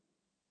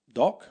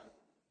Doc,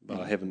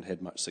 but I haven't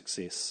had much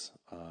success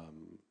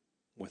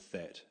with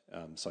that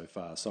so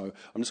far. So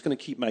I'm just going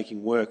to keep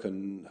making work,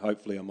 and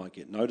hopefully I might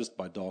get noticed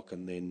by Doc,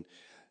 and then,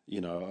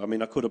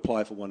 I could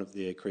apply for one of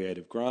their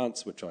creative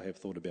grants, which I have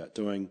thought about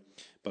doing,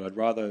 but I'd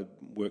rather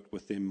work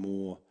with them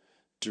more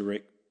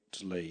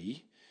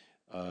directly.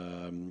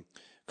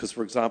 Because,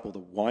 for example, the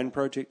wine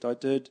project I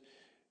did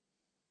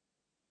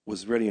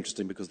was really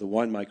interesting because the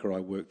winemaker I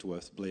worked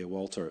with, Blair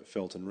Walter at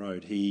Felton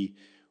Road, he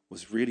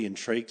was really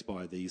intrigued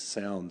by these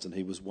sounds, and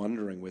he was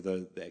wondering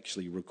whether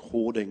actually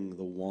recording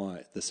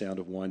the sound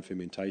of wine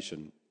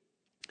fermentation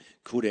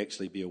could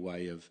actually be a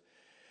way of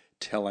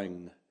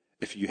telling,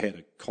 if you had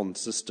a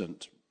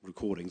consistent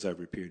recordings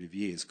over a period of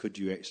years, could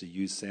you actually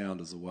use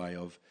sound as a way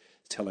of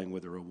telling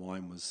whether a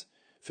wine was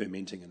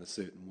fermenting in a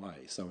certain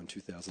way? So in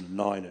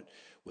 2009 it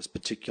was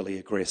particularly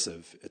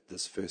aggressive at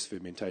this first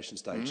fermentation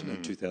stage, and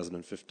in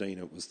 2015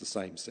 it was the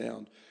same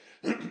sound.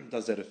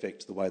 Does that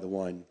affect the way the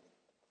wine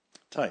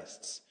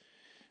tastes?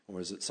 Or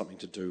is it something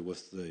to do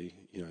with the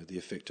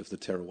effect of the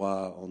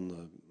terroir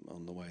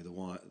on the way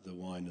the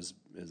wine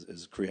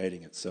is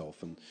creating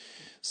itself? And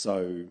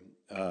so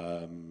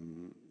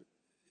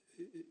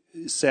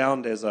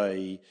sound as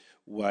a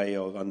way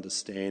of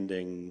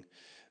understanding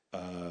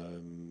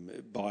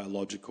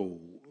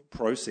biological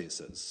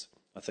processes,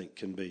 I think,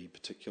 can be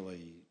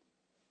particularly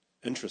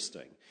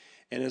interesting.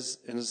 And as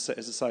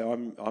I say,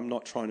 I'm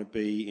not trying to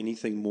be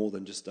anything more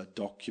than just a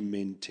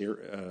documentary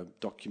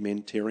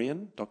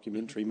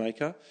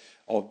maker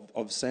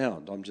of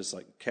sound. I'm just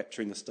like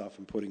capturing the stuff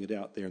and putting it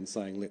out there and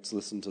saying, let's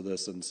listen to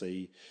this and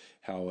see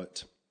how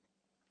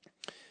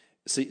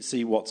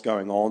see what's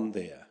going on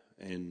there.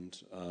 And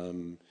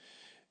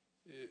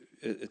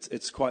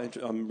it's quite.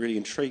 I'm really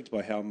intrigued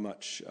by how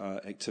much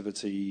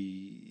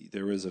activity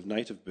there is of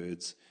native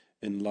birds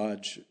in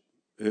large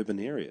urban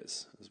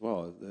areas as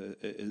well.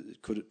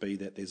 Could it be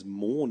that there's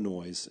more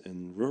noise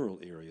in rural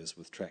areas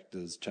with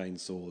tractors,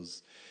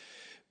 chainsaws,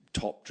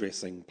 top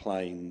dressing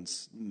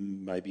planes?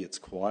 Maybe it's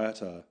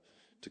quieter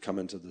to come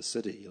into the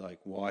city. Like,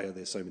 why are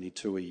there so many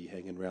tui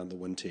hanging around the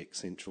Wintec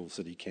Central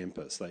City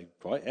campus? They're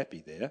quite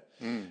happy there,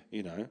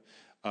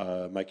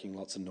 making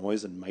lots of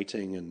noise and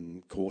mating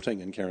and courting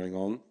and carrying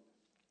on.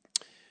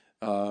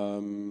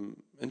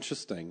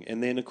 Interesting.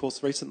 And then, of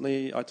course,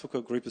 recently I took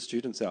a group of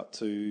students out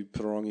to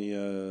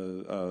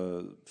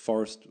Purongi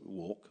forest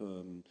walk,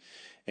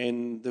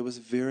 and there was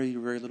very,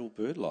 very little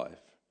bird life.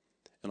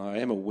 And I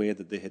am aware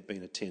that there had been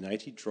a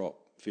 1080 drop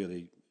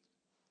fairly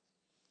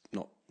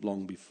not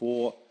long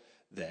before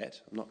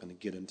that. I'm not going to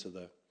get into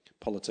the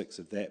politics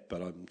of that,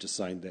 but I'm just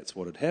saying that's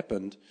what had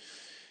happened.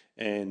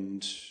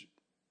 And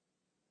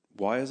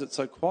why is it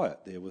so quiet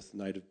there with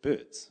native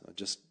birds?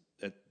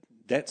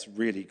 That's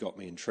really got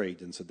me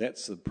intrigued, and so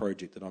that's the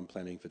project that I'm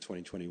planning for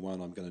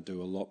 2021. I'm going to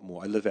do a lot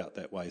more. I live out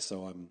that way,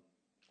 so I'm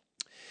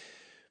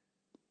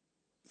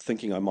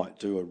thinking I might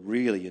do a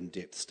really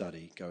in-depth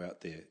study, go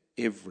out there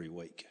every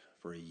week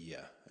for a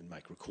year and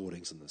make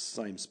recordings in the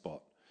same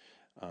spot,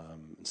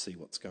 and see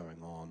what's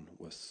going on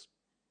with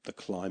the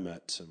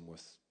climate and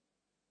with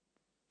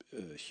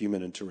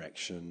human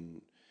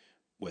interaction,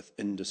 with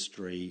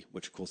industry,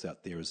 which of course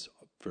out there is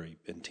very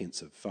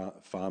intensive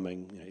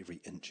farming.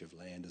 Every inch of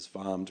land is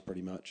farmed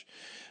pretty much.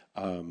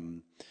 A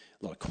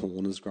lot of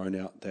corn is grown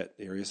out that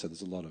area, so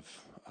there's a lot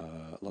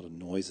of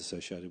noise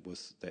associated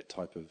with that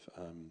type of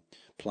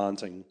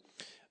planting.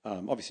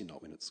 Obviously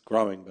not when it's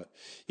growing, but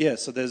yeah,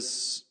 so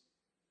there's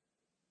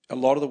a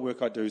lot of the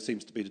work I do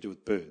seems to be to do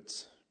with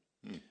birds.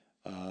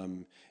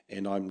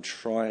 And I'm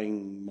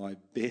trying my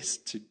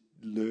best to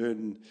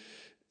learn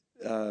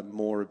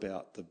more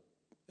about the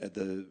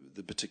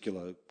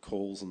particular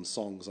calls and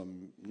songs.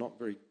 I'm not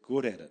very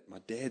good at it. My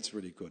dad's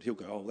really good. He'll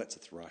go, oh, that's a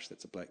thrush,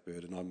 that's a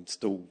blackbird, and I'm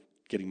still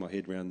getting my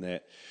head around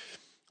that.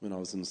 When I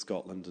was in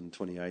Scotland in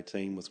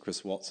 2018 with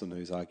Chris Watson,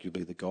 who's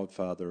arguably the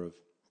godfather of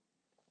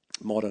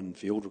modern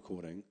field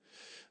recording,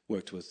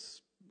 worked with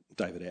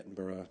David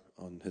Attenborough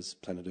on his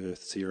Planet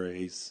Earth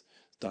series,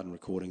 done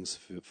recordings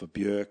for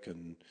Björk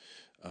and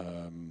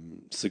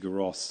Sigur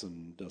Rós,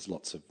 and does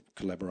lots of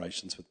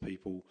collaborations with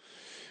people.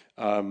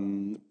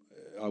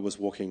 I was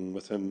walking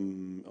with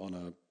him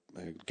on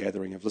a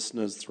gathering of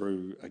listeners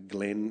through a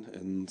glen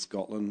in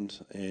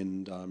Scotland,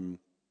 and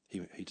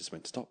he just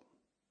went, stop.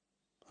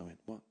 I went,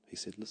 what? He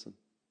said, listen.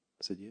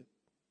 I said, yeah.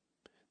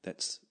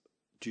 That's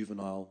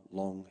juvenile,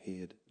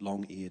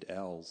 long-eared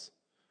owls.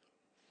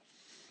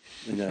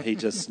 He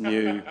just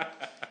knew.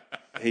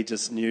 He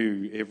just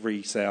knew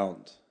every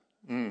sound,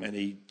 and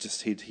he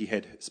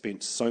had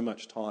spent so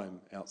much time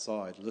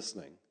outside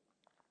listening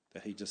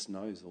that he just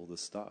knows all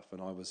this stuff.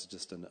 And I was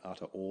just in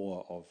utter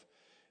awe of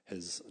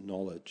his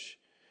knowledge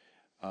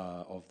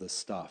of this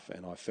stuff,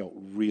 and I felt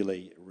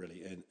really,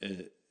 really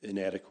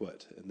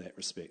inadequate in that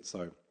respect.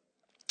 So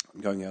I'm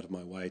going out of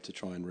my way to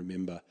try and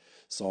remember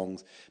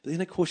songs. But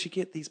then, of course, you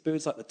get these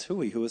birds like the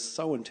tui who are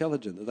so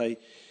intelligent that they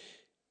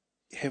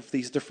have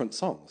these different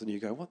songs, and you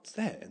go, what's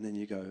that? And then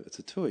you go, it's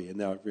a tui. And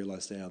now I've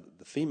realised now that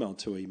the female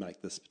tui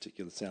make this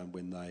particular sound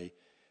when they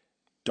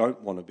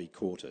don't want to be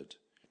courted.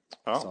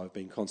 Oh. So I've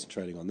been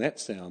concentrating on that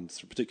sound,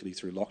 particularly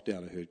through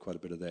lockdown. I heard quite a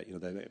bit of that.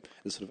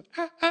 They sort of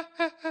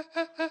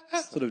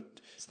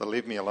It's the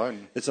leave me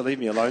alone. It's a leave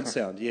me alone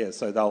sound, yeah.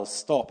 So they'll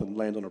stop and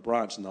land on a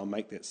branch, and they'll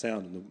make that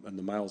sound, and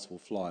the males will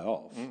fly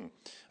off.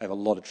 I have a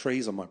lot of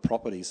trees on my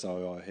property,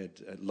 so I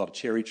had a lot of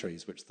cherry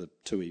trees, which the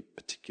tui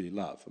particularly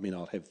love. I mean,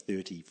 I'll have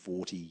 30,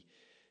 40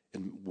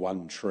 in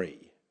one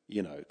tree,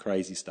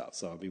 crazy stuff.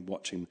 So I've been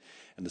watching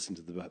and listening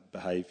to the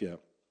behaviour.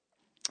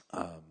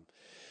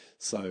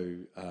 So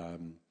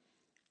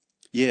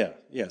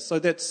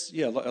that's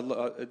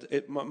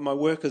my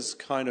work is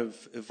kind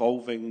of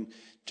evolving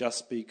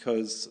just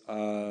because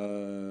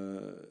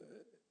I'm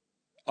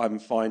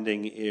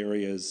finding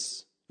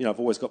areas. I've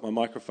always got my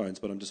microphones,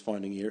 but I'm just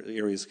finding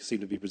areas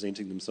seem to be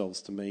presenting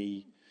themselves to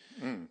me,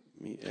 and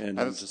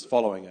I'm just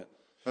following it.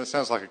 It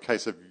sounds like a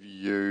case of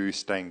you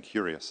staying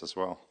curious as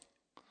well.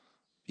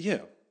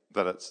 Yeah,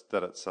 that it's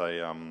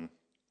a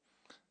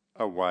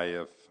way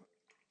of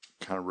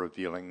kind of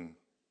revealing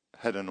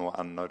hidden or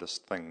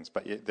unnoticed things,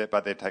 but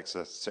that takes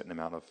a certain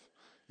amount of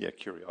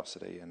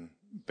curiosity and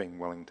being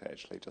willing to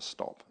actually just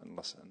stop and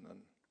listen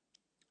and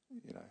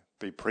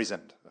be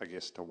present, I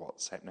guess, to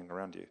what's happening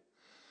around you.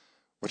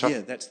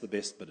 That's the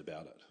best bit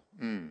about it.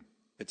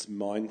 It's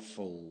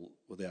mindful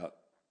without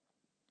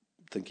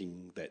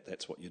thinking that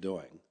that's what you're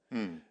doing.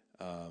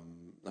 I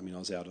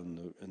was out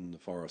in the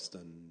forest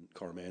in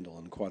Coromandel,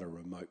 in quite a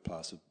remote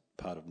part of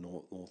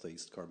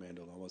northeast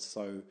Coromandel. I was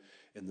so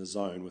in the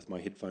zone with my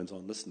headphones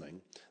on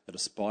listening that a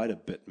spider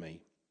bit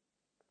me,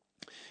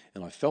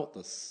 and I felt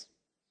this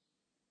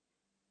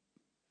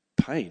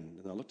pain,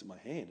 and I looked at my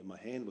hand, and my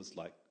hand was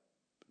like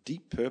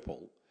deep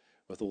purple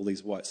with all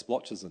these white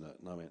splotches in it,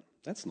 and I went,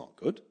 that's not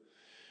good.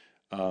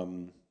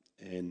 And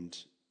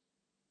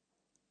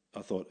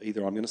I thought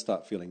either I'm going to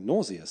start feeling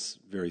nauseous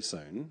very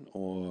soon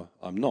or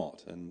I'm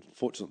not, and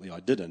fortunately I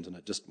didn't, and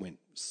it just went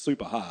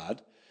super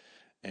hard.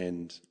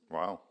 And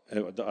wow, I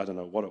don't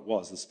know what it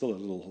was. There's still a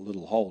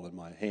little hole in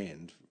my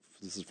hand.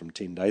 This is from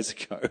 10 days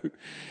ago.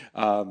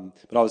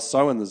 But I was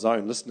so in the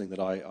zone listening that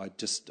I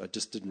just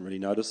didn't really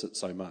notice it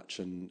so much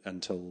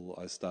until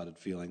I started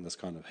feeling this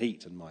kind of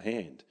heat in my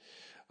hand.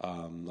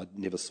 I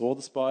never saw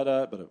the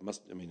spider, but it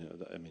must.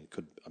 It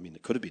could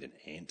have been an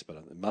ant, but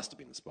it must have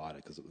been a spider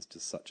because it was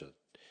just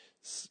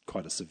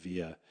quite a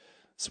severe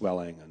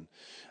swelling. And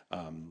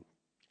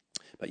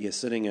but yeah,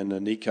 sitting in a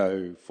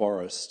Nico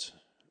forest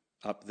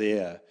up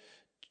there,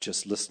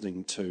 just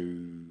listening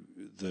to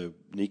the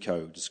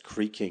Nico just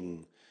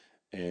creaking,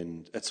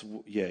 and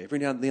every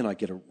now and then I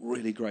get a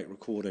really great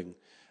recording.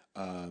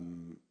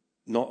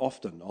 Not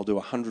often. I'll do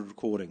 100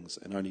 recordings,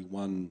 and only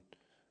one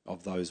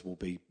of those will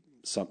be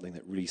something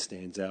that really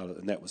stands out,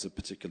 and that was a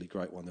particularly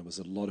great one. There was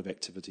a lot of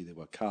activity. There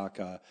were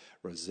kaka,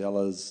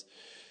 rosellas,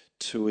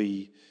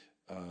 tui,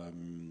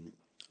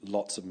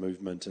 lots of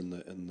movement in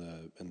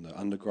the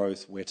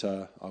undergrowth,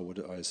 weta, I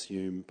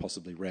assume,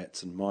 possibly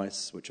rats and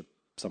mice, which are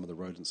some of the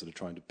rodents that are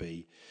trying to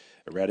be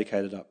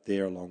eradicated up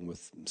there, along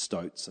with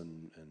stoats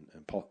and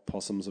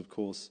possums, of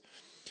course.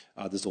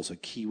 There's also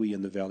kiwi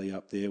in the valley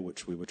up there,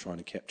 which we were trying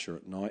to capture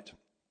at night,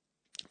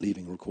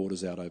 leaving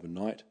recorders out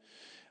overnight,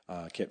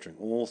 capturing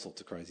all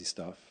sorts of crazy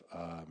stuff.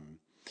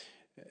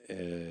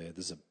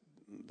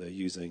 They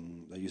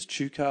use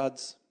chew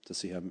cards to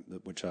see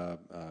which are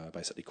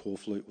basically core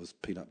flute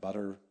with peanut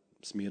butter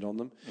smeared on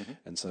them,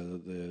 and so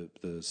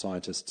the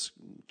scientists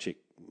check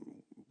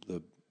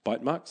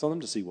bite marks on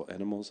them to see what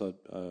animals are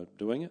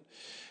doing it.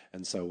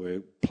 And so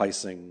we're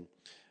placing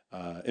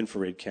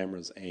infrared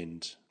cameras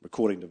and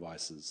recording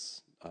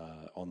devices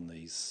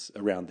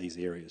around these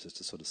areas just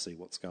to sort of see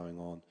what's going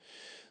on.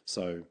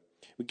 So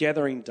we're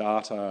gathering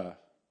data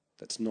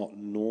that's not a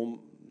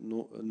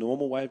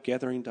normal way of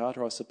gathering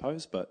data, I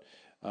suppose, but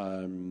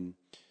I'm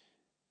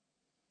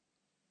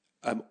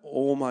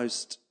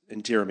almost,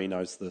 and Jeremy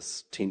knows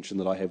this tension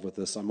that I have with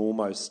this, I'm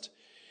almost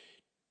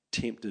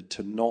tempted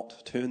to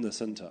not turn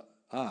this into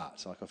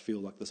art. Like I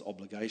feel like this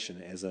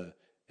obligation as an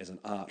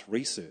art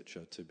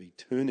researcher to be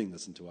turning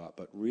this into art,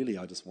 but really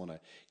I just want to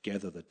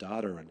gather the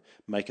data and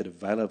make it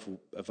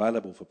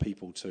available for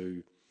people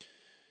to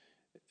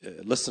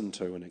listen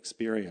to and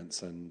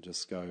experience, and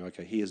just go,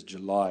 okay, here's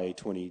July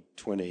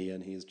 2020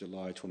 and here's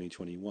July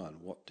 2021.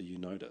 What do you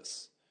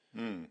notice?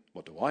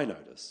 What do I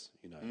notice?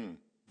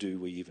 Do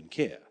we even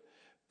care?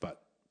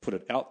 But put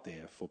it out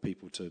there for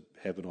people to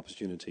have an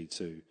opportunity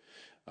to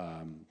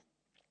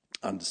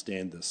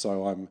understand this.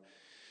 So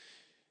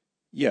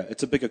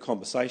it's a bigger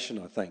conversation,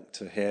 I think,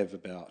 to have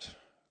about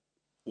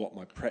where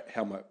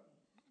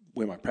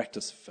my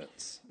practice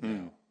fits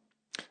now.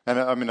 And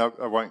I mean,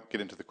 I won't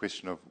get into the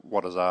question of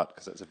what is art,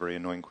 because that's a very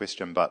annoying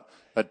question, but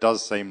it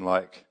does seem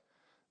like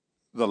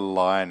the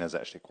line is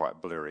actually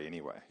quite blurry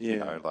anyway.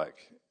 Yeah.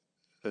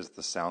 Is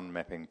the sound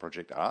mapping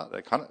project art?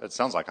 It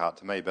sounds like art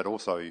to me, but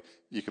also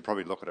you could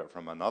probably look at it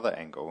from another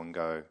angle and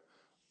go,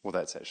 well,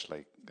 that's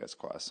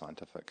quite a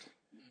scientific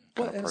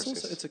kind of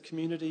process. It's a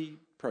community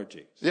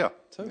project. Yeah.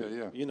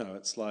 Too. Yeah.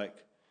 It's like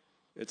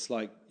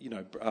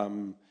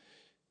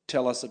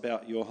tell us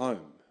about your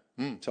home.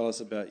 Tell us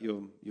about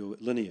your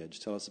lineage.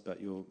 Tell us about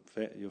your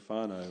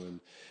whānau,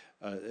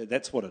 and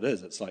that's what it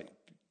is. It's like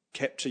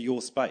capture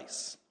your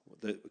space,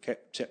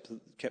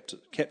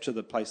 capture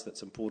the place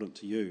that's important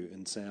to you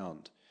in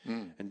sound,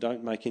 and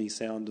don't make any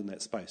sound in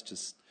that space.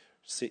 Just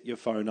set your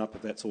phone up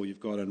if that's all you've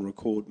got, and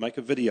record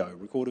a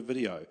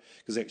video,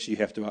 because actually you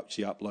have to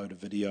upload a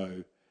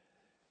video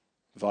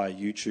via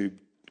YouTube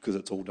because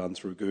it's all done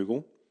through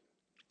Google.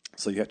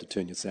 So you have to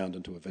turn your sound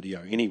into a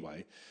video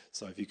anyway.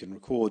 So if you can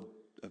record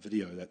a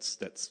video,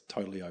 that's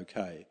totally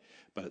okay,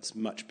 but it's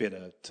much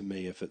better to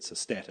me if it's a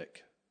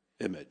static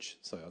image.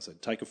 So I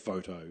said, take a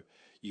photo,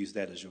 use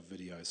that as your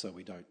video, so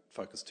we don't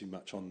focus too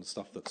much on the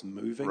stuff that's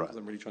moving, because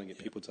I'm really trying to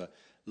get people to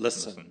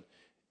listen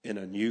in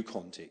a new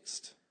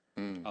context.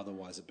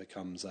 Otherwise it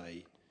becomes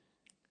a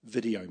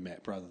video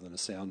map rather than a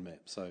sound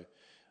map. So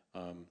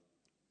I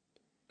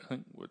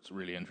think what's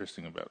really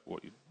interesting about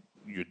what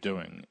you're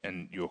doing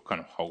and your kind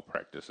of whole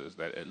practice is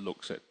that it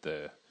looks at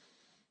the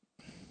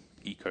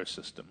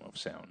ecosystem of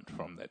sound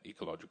from that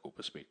ecological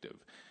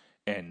perspective,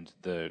 and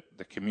the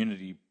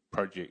community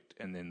project,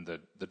 and then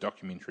the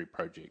documentary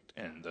project,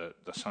 and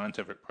the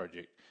scientific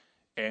project,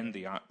 and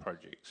the art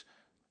projects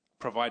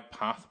provide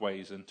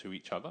pathways into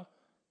each other.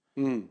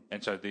 And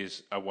so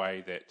there's a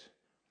way that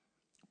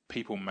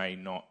people may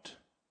not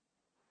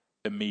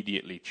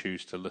immediately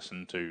choose to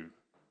listen to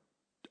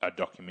a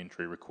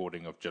documentary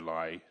recording of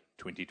July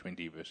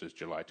 2020 versus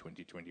July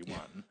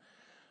 2021.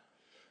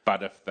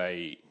 But if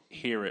they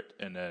hear it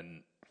in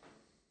an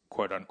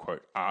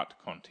quote-unquote art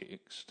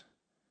context,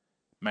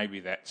 maybe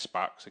that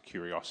sparks a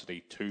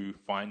curiosity to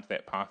find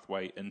that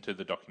pathway into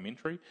the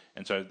documentary.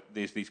 And so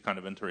there's these kind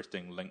of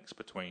interesting links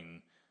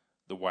between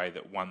the way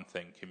that one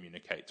thing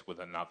communicates with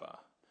another.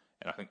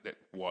 And I think that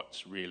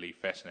what's really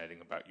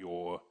fascinating about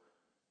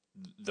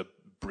the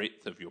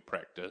breadth of your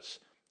practice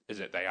is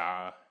that they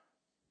are,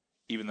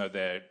 even though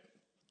they're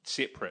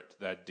separate,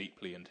 they're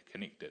deeply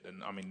interconnected.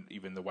 And I mean,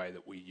 even the way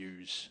that we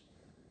use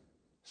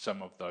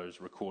some of those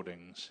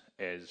recordings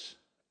as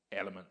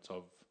elements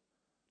of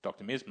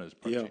Dr. Mesmer's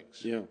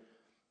projects. Yeah.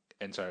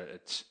 And so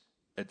it's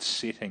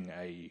setting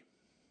a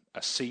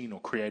scene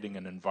or creating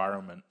an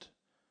environment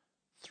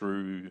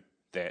through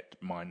that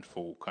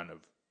mindful kind of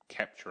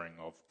capturing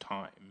of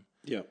time.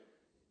 Yeah.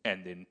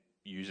 And then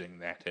using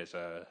that as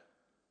a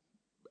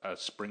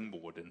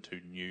springboard into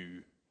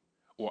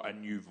a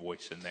new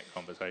voice in that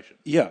conversation.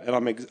 Yeah, and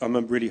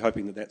I'm really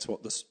hoping that that's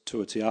what this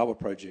Tua Te Awa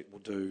project will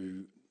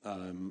do.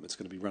 It's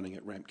going to be running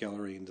at Ramp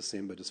Gallery in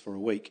December just for a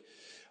week,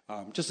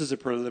 just as a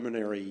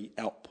preliminary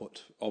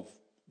output of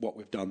what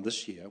we've done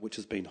this year, which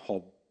has been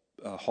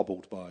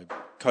hobbled by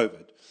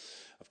COVID,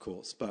 of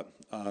course. But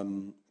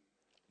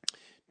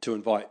to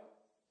invite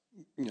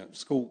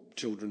school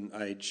children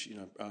age,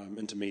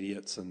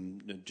 intermediates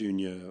and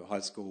junior high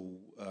school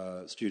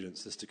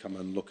students just to come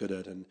and look at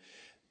it and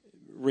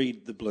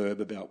read the blurb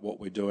about what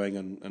we're doing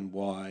and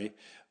why,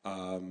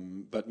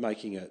 but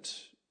making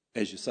it,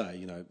 as you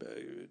say,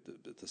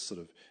 the sort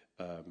of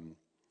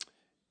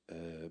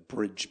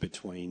bridge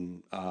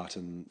between art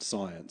and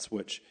science,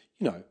 which,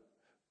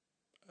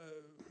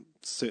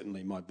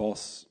 certainly my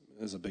boss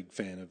is a big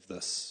fan of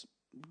this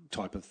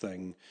type of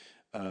thing.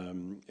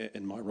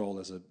 In my role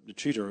as a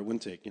tutor at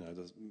Wintec,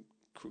 the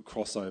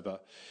crossover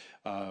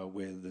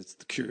where the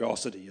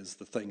curiosity is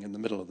the thing in the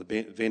middle of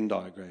the Venn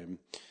diagram,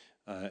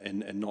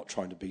 and not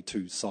trying to be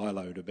too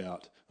siloed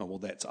about,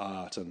 that's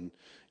art, and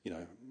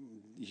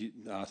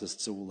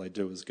artists, all they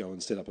do is go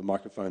and set up a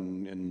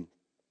microphone and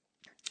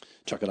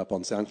chuck it up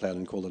on SoundCloud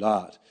and call it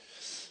art.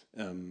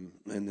 And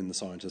then the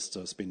scientists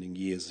are spending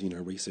years,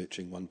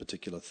 researching one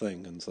particular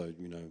thing. And so,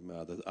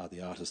 are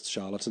the artists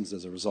charlatans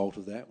as a result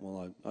of that?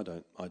 Well,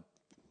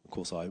 of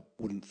course, I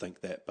wouldn't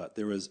think that, but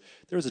there is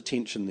a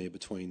tension there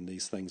between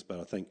these things. But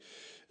I think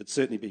it's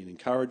certainly been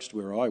encouraged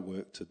where I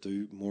work to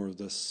do more of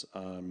this,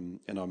 and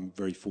I'm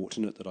very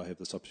fortunate that I have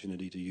this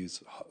opportunity to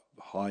use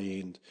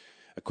high-end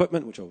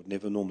equipment, which I would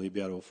never normally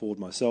be able to afford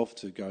myself,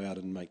 to go out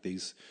and make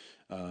these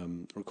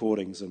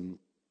recordings. And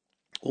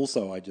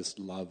also, I just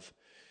love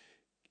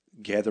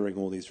gathering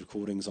all these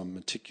recordings. I'm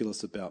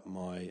meticulous about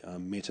my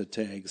meta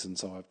tags, and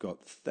so I've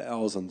got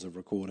thousands of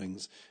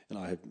recordings, and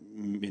I have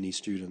many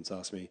students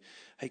ask me,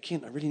 "Hey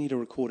Ken, I really need a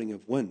recording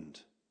of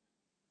wind."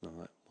 And I'm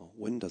like, "Well,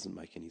 wind doesn't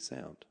make any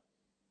sound."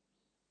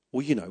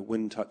 "Well,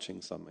 wind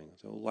touching something." I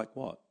say, "Well, like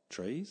what?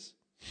 Trees?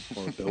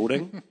 Or a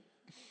building?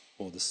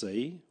 Or the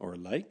sea? Or a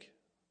lake?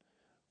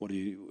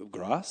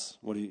 Grass?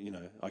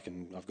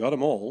 I've got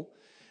them all."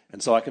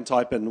 And so I can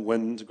type in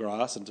wind,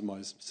 grass into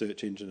my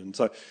search engine. And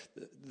so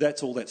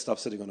that's all that stuff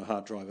sitting on a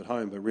hard drive at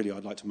home. But really,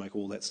 I'd like to make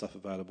all that stuff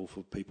available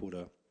for people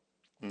to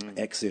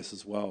access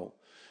as well.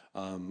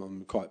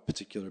 I'm quite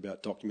particular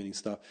about documenting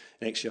stuff.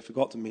 And actually, I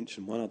forgot to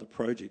mention one other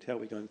project. How are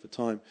we going for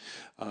time?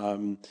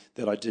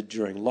 That I did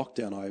during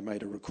lockdown. I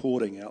made a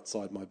recording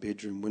outside my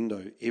bedroom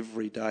window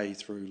every day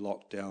through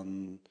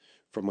lockdown,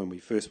 from when we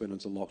first went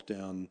into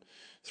lockdown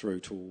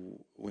through to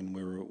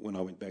when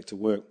I went back to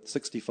work.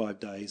 65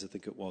 days, I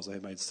think it was. I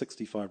had made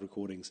 65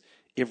 recordings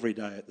every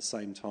day at the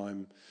same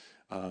time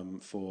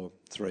for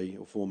 3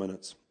 or 4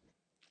 minutes,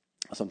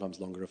 sometimes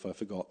longer if I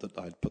forgot that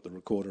I'd put the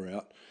recorder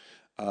out.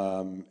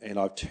 And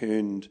I've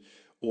turned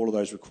all of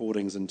those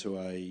recordings into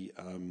a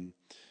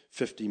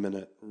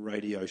 50-minute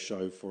radio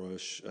show for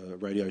a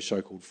radio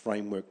show called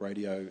Framework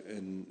Radio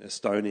in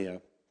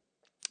Estonia.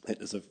 It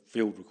is a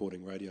field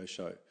recording radio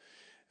show.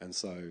 And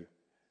so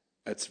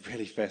it's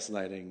really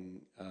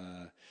fascinating.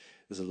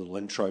 There's a little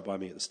intro by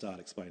me at the start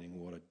explaining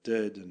what I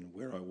did and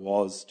where I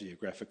was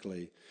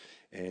geographically.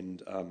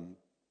 And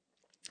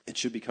it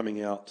should be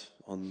coming out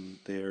on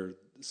there,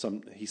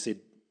 he said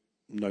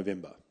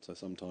November, so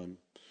sometime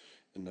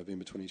in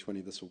November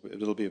 2020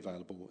 it'll be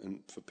available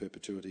for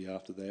perpetuity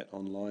after that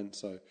online.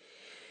 So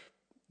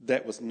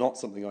that was not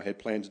something I had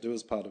planned to do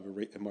as part of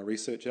my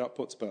research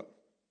outputs, but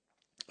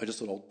I just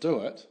thought I'll do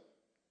it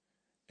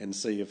and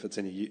see if it's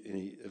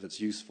if it's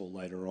useful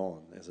later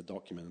on as a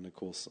document. And of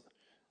course,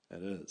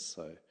 it is.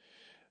 So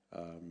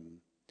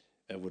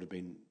it would have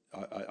been.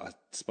 I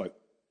spoke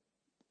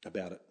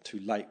about it too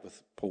late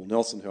with Paul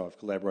Nelson, who I've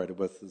collaborated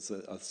with.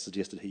 I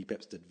suggested he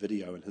perhaps did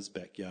video in his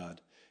backyard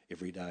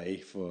every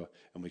day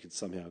and we could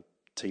somehow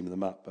team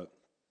them up. But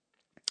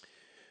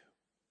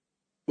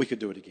we could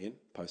do it again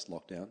post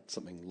lockdown,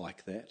 something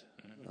like that,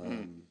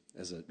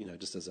 as a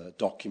just as a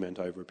document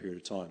over a period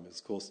of time. Because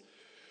of course,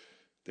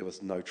 there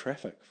was no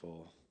traffic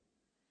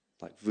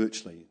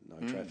virtually no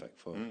traffic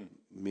for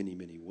many,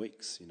 many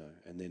weeks,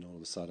 and then all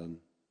of a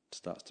sudden it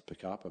starts to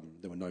pick up,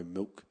 and there were no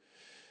milk.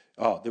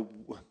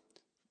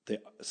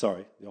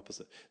 Sorry, the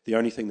opposite. The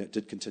only thing that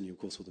did continue, of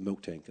course, were the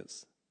milk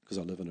tankers, because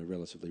I live in a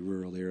relatively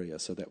rural area,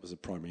 so that was a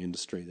primary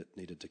industry that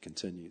needed to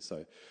continue.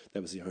 So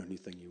that was the only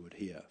thing you would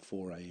hear.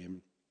 4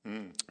 a.m,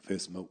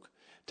 first milk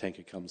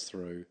tanker comes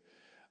through.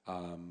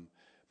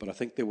 But I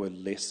think there were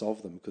less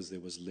of them because there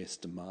was less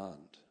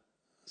demand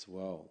as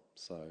well.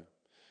 So,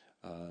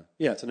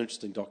 it's an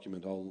interesting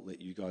document. I'll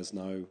let you guys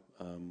know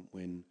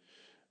when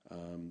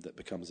that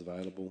becomes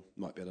available.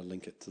 Might be able to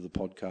link it to the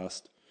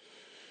podcast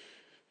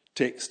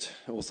text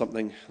or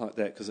something like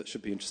that, because it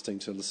should be interesting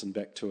to listen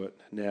back to it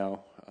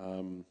now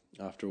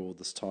after all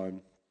this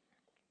time.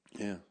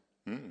 Yeah.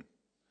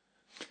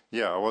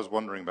 Yeah, I was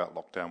wondering about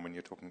lockdown when you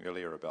were talking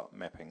earlier about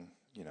mapping,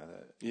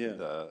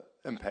 the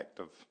impact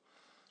of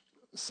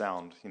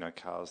sound,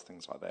 cars,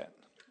 things like that.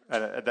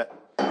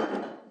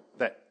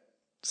 That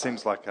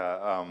seems like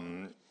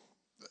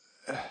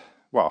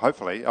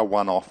hopefully a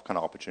one-off kind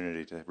of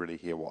opportunity to really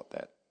hear what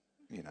that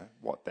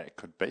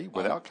could be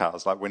without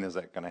cars. Like, when is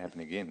that going to happen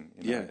again?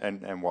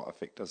 And what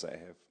effect does that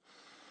have?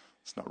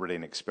 It's not really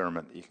an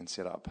experiment that you can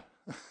set up.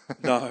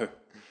 No,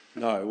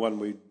 one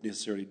we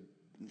necessarily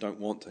don't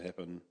want to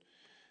happen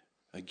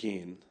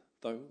again.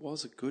 Though it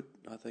was a good,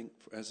 I think,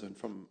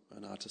 from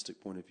an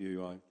artistic point of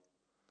view, I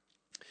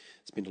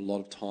spent a lot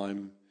of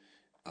time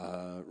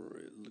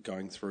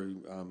going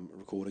through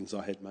recordings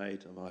I had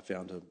made, and I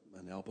found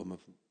an album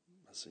of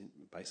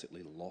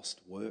basically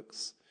lost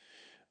works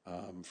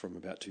from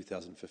about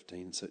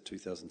 2015 to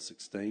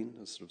 2016,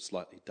 a sort of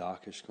slightly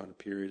darkish kind of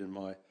period in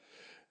my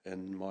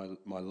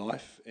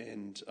life,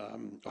 and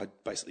I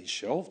basically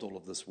shelved all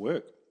of this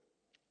work,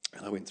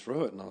 and I went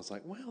through it, and I was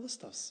like, wow, this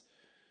stuff's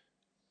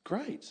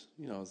great.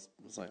 I was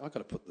like, I've got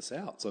to put this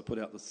out. So I put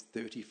out this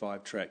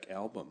 35-track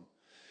album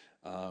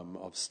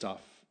of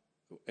stuff,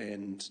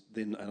 and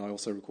I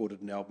also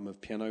recorded an album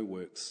of piano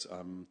works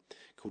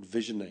called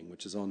Visioning,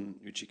 which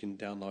you can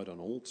download on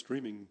all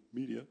streaming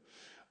media.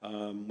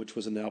 which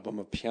was an album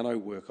of piano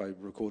work I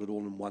recorded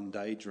all in one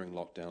day during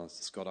lockdown. I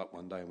just got up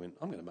one day and went,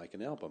 I'm going to make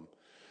an album.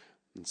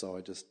 And so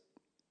I just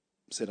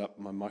set up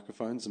my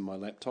microphones and my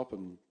laptop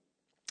and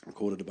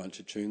recorded a bunch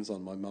of tunes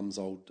on my mum's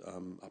old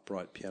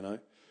upright piano,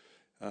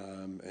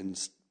 and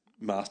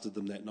mastered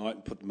them that night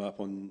and put them up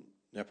on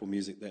Apple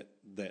Music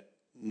that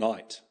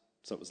night.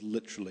 So it was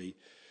literally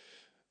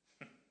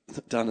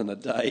done in a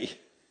day,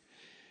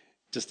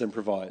 just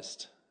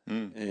improvised.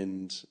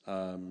 And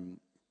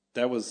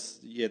that was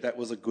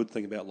a good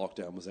thing about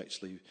lockdown, was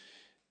actually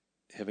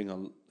having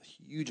a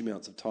huge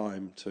amounts of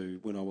time to,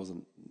 when I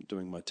wasn't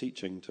doing my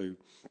teaching,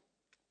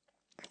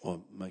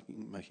 or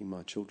making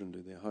my children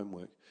do their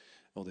homework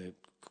or their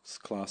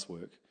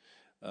classwork,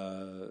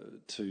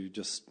 to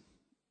just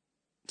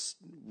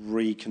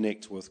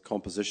reconnect with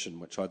composition,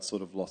 which I'd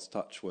sort of lost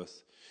touch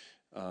with,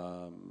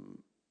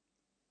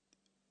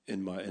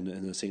 in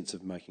the sense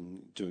of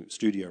doing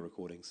studio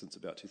recording since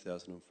about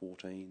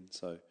 2014.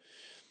 So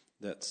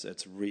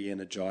it's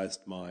re-energized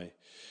my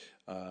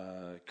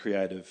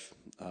creative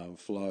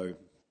flow.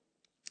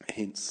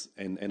 Hence,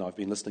 and I've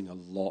been listening a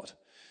lot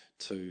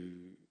to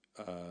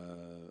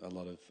a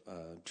lot of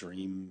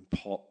dream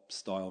pop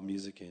style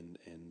music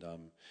and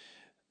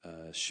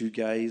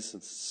shoegaze.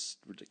 It's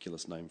a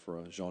ridiculous name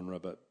for a genre,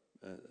 but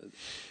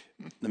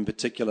in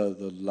particular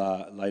the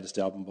latest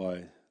album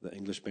by the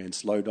English band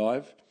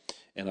Slowdive.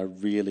 And I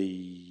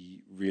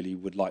really, really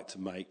would like to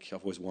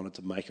I've always wanted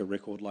to make a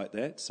record like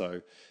that.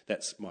 So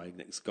that's my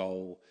next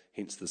goal,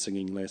 hence the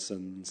singing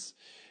lessons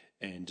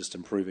and just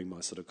improving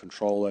my sort of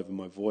control over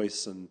my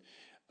voice. And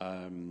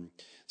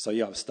so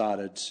yeah, I've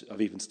started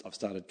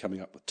coming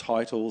up with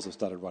titles. I've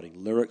started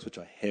writing lyrics, which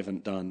I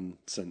haven't done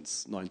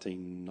since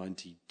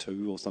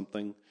 1992 or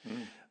something.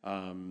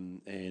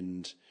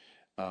 And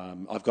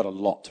I've got a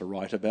lot to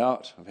write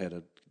about. I've had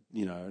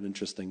an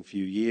interesting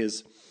few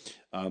years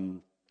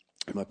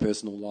in my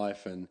personal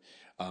life, and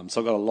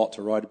so I've got a lot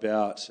to write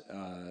about.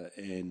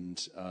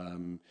 And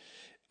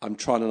I'm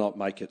trying to not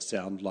make it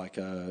sound like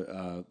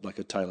a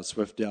Taylor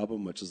Swift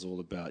album, which is all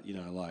about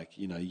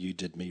you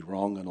did me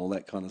wrong and all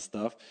that kind of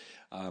stuff.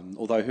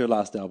 Although her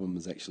last album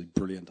is actually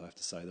brilliant, I have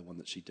to say, the one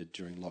that she did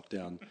during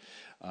lockdown.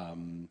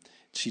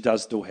 She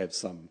does still have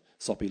some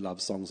soppy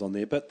love songs on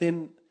there, but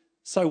then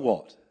so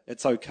what?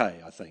 It's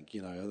okay, I think.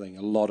 I think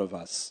a lot of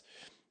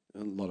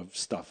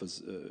stuff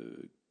is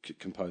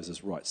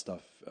composers write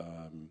stuff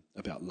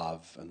about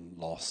love and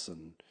loss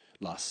and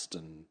lust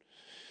and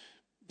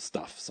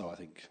stuff. So I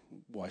think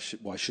why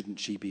shouldn't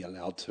she be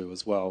allowed to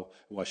as well?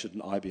 Why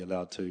shouldn't I be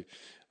allowed to?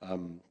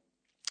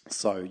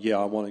 So yeah,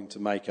 I'm wanting to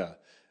make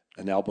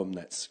an album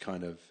that's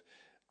kind of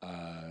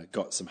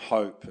got some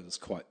hope, but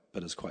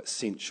is quite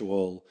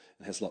sensual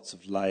and has lots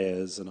of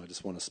layers. And I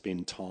just want to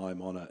spend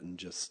time on it and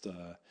just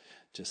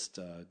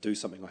do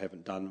something I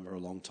haven't done for a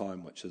long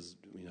time, which is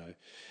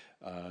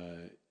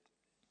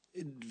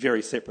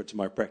very separate to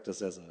my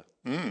practice as a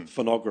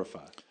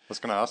phonographer. I was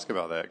going to ask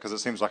about that because it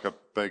seems like a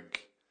big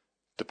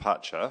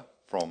departure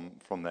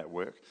from that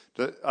work.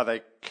 Are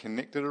they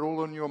connected at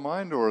all in your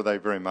mind, or are they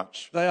very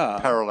much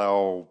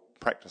parallel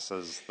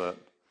practices that...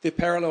 They're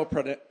parallel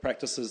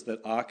practices that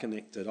are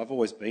connected. I've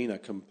always been a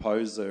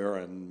composer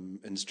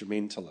and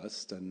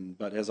instrumentalist,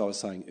 but as I was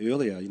saying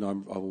earlier,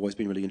 I've always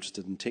been really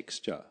interested in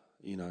texture,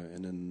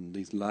 and in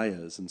these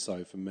layers. And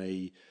so for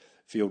me,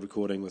 field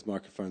recording with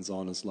microphones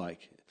on is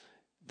like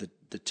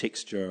the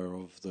texture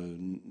of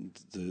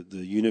the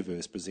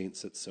universe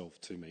presents itself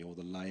to me, or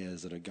the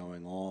layers that are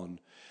going on.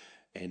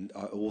 And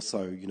I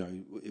also,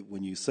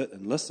 when you sit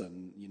and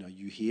listen,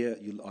 you hear,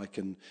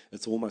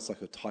 it's almost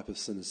like a type of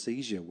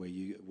synesthesia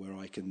where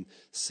I can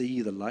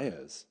see the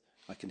layers.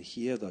 I can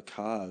hear the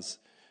cars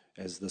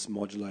as this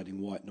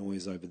modulating white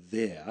noise over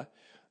there,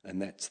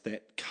 and that's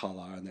that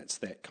colour, and that's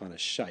that kind of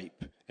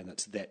shape, and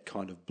that's that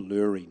kind of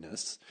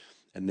blurriness.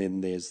 And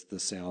then there's the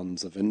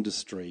sounds of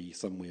industry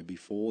somewhere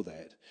before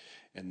that.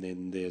 And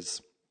then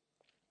there's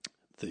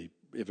the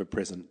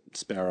ever-present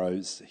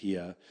sparrows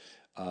here,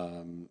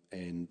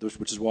 and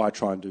which is why I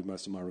try and do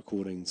most of my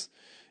recordings,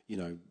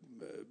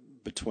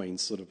 between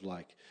sort of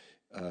like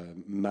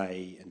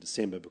May and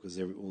December, because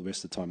all the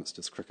rest of the time it's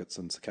just crickets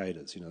and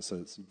cicadas, so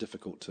it's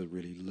difficult to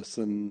really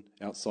listen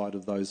outside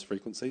of those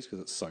frequencies because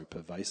it's so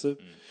pervasive.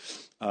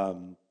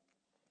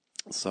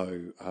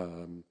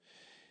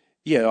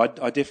 Yeah,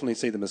 I definitely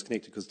see them as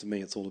connected, because to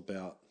me it's all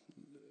about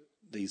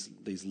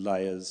these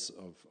layers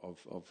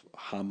of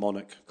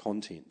harmonic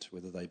content,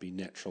 whether they be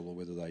natural or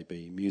whether they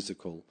be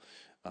musical.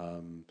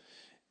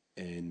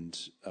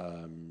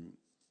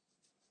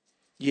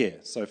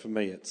 So for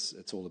me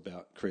it's all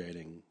about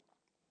creating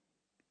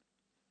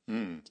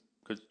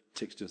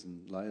textures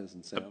and layers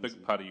and sounds. A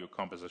big part of your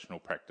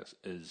compositional practice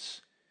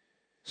is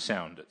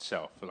sound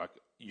itself. Like,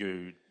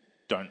 you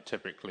don't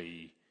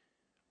typically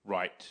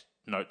write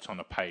notes on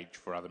a page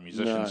for other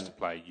musicians to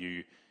play.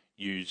 You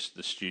use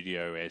the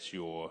studio as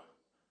your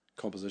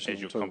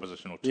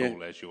compositional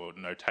tool, as your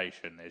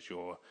notation, as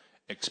your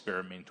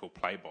experimental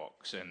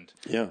playbox, and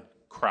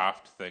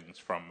craft things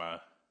from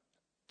a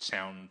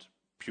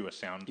pure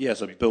sound. Yeah,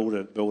 so build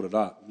it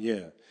up.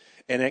 Yeah,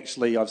 And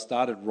actually, I've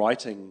started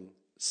writing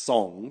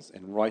songs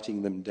and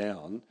writing them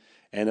down,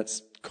 and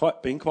it's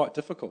been quite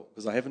difficult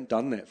because I haven't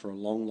done that for a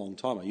long, long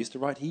time. I used to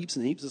write heaps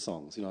and heaps of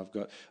songs.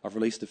 I've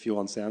released a few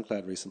on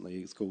SoundCloud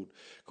recently. It's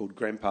called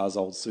Grandpa's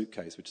Old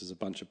Suitcase, which is a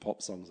bunch of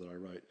pop songs that I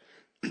wrote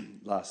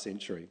last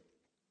century.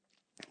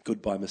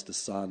 Goodbye, Mr.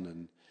 Sun,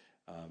 and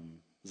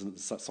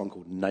there's a song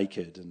called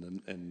Naked,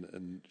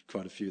 and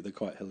quite a few. They're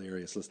quite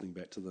hilarious listening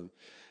back to them.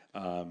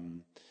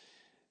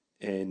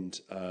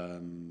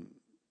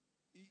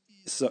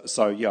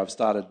 So I've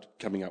started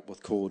coming up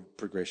with chord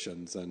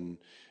progressions and,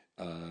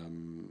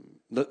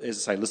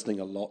 as I say, listening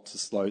a lot to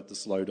the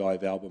Slow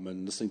Dive album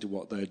and listening to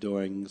what they're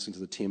doing, listening to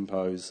the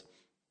tempos,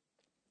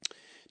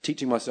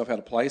 teaching myself how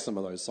to play some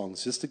of those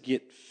songs just to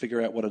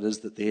figure out what it is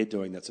that they're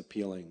doing that's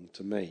appealing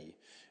to me,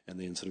 and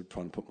then sort of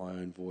trying to put my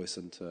own voice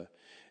into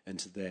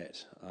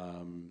that.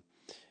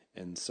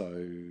 And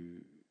so,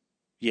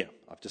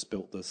 I've just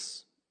built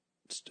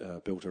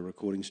a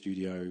recording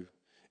studio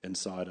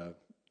inside a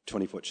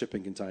 20-foot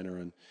shipping container,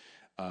 and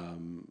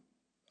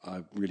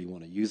I really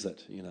want to use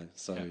it,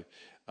 So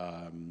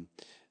I've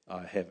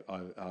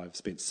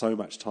spent so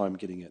much time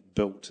getting it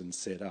built and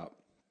set up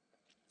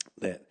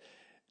that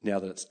now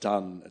that it's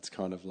done, it's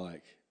kind of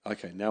like,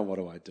 okay, now what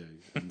do I do?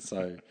 And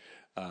so,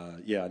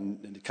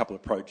 and a couple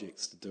of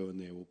projects to do in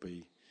there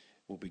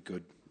will be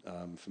good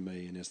for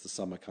me. And as the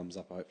summer comes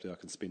up, hopefully I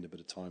can spend a bit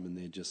of time in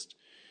there just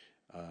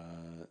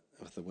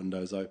with the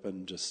windows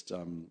open, just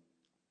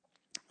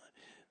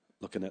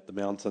looking at the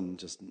mountain,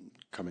 just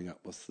coming up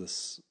with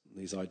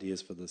these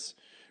ideas for this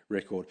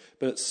record.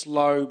 But it's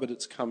slow, but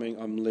it's coming.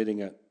 I'm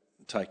letting it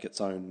take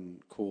its own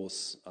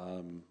course,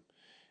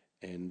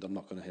 and I'm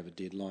not going to have a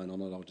deadline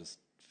on it. I'll just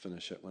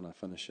finish it when I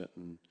finish it,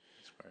 and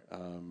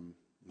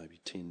maybe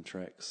 10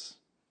 tracks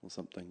or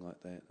something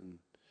like that. And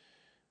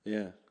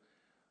yeah,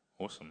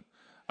 awesome.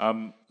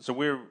 So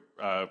we're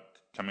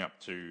coming up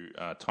to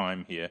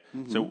time here.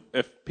 Mm-hmm. So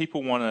if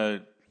people want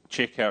to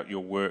check out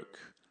your work,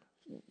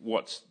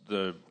 what's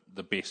the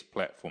best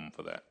platform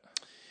for that?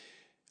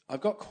 I've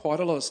got quite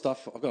a lot of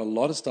stuff. I've got a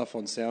lot of stuff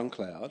on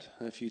SoundCloud.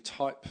 And if you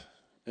type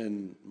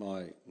in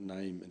my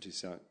name into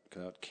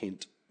SoundCloud,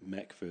 Kent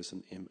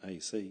Macpherson,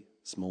 M-A-C,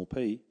 small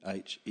p,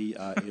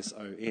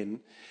 H-E-R-S-O-N,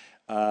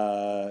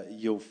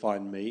 you'll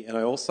find me. And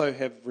I also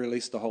have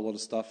released a whole lot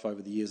of stuff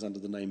over the years under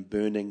the name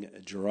Burning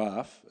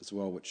Giraffe as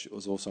well, which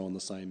was also on the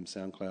same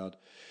SoundCloud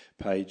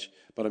page.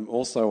 But I'm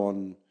also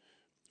on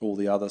all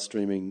the other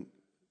streaming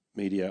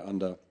media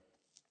under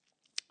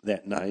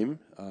that name,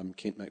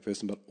 Kent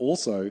Macpherson, but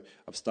also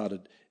I've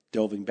started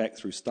delving back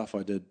through stuff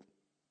I did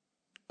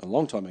a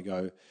long time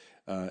ago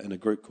in a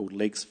group called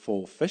Legs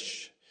for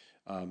Fish.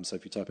 So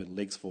if you type in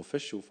Legs for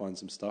Fish, you'll find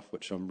some stuff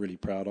which I'm really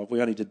proud of.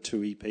 We only did 2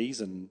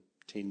 EPs in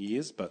 10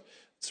 years, but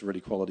it's really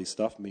quality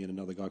stuff. Me and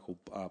another guy called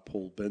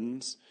Paul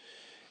Binns.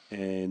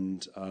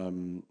 And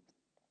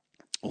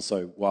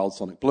also Wild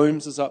Sonic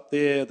Blooms is up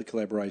there, the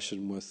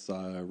collaboration with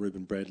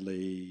Ruben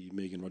Bradley,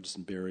 Megan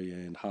Rogerson-Berry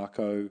and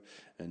Harko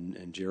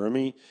and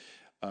Jeremy,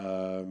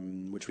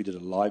 which we did a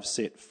live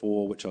set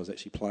for, which I was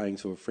actually playing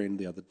to a friend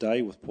the other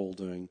day with Paul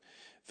doing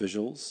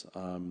visuals.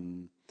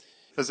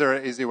 Is there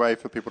an easy way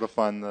for people to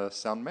find the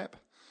sound map?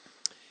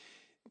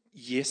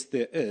 Yes,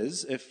 there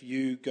is. If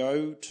you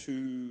go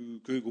to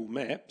Google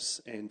Maps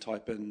and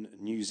type in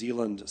New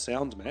Zealand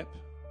sound map,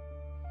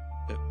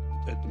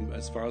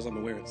 as far as I'm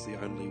aware, it's the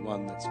only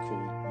one that's called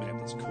that.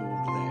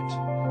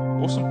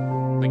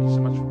 Awesome. Thank you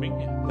so much for being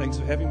here. Thanks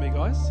for having me,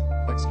 guys.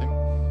 Thanks, Kim.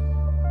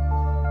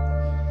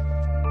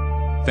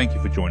 Thank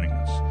you for joining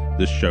us.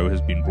 This show has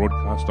been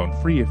broadcast on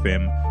Free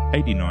FM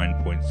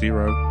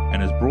 89.0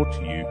 and is brought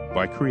to you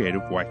by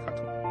Creative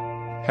Waikato.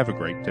 Have a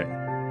great day.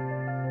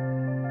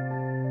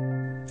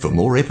 For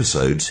more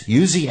episodes,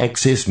 use the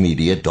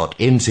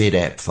accessmedia.nz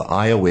app for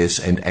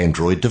iOS and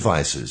Android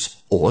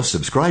devices, or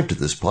subscribe to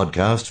this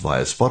podcast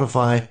via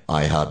Spotify,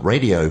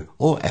 iHeartRadio,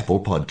 or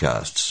Apple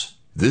Podcasts.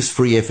 This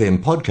Free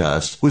FM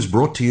podcast was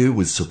brought to you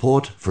with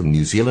support from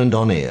New Zealand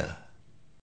On Air.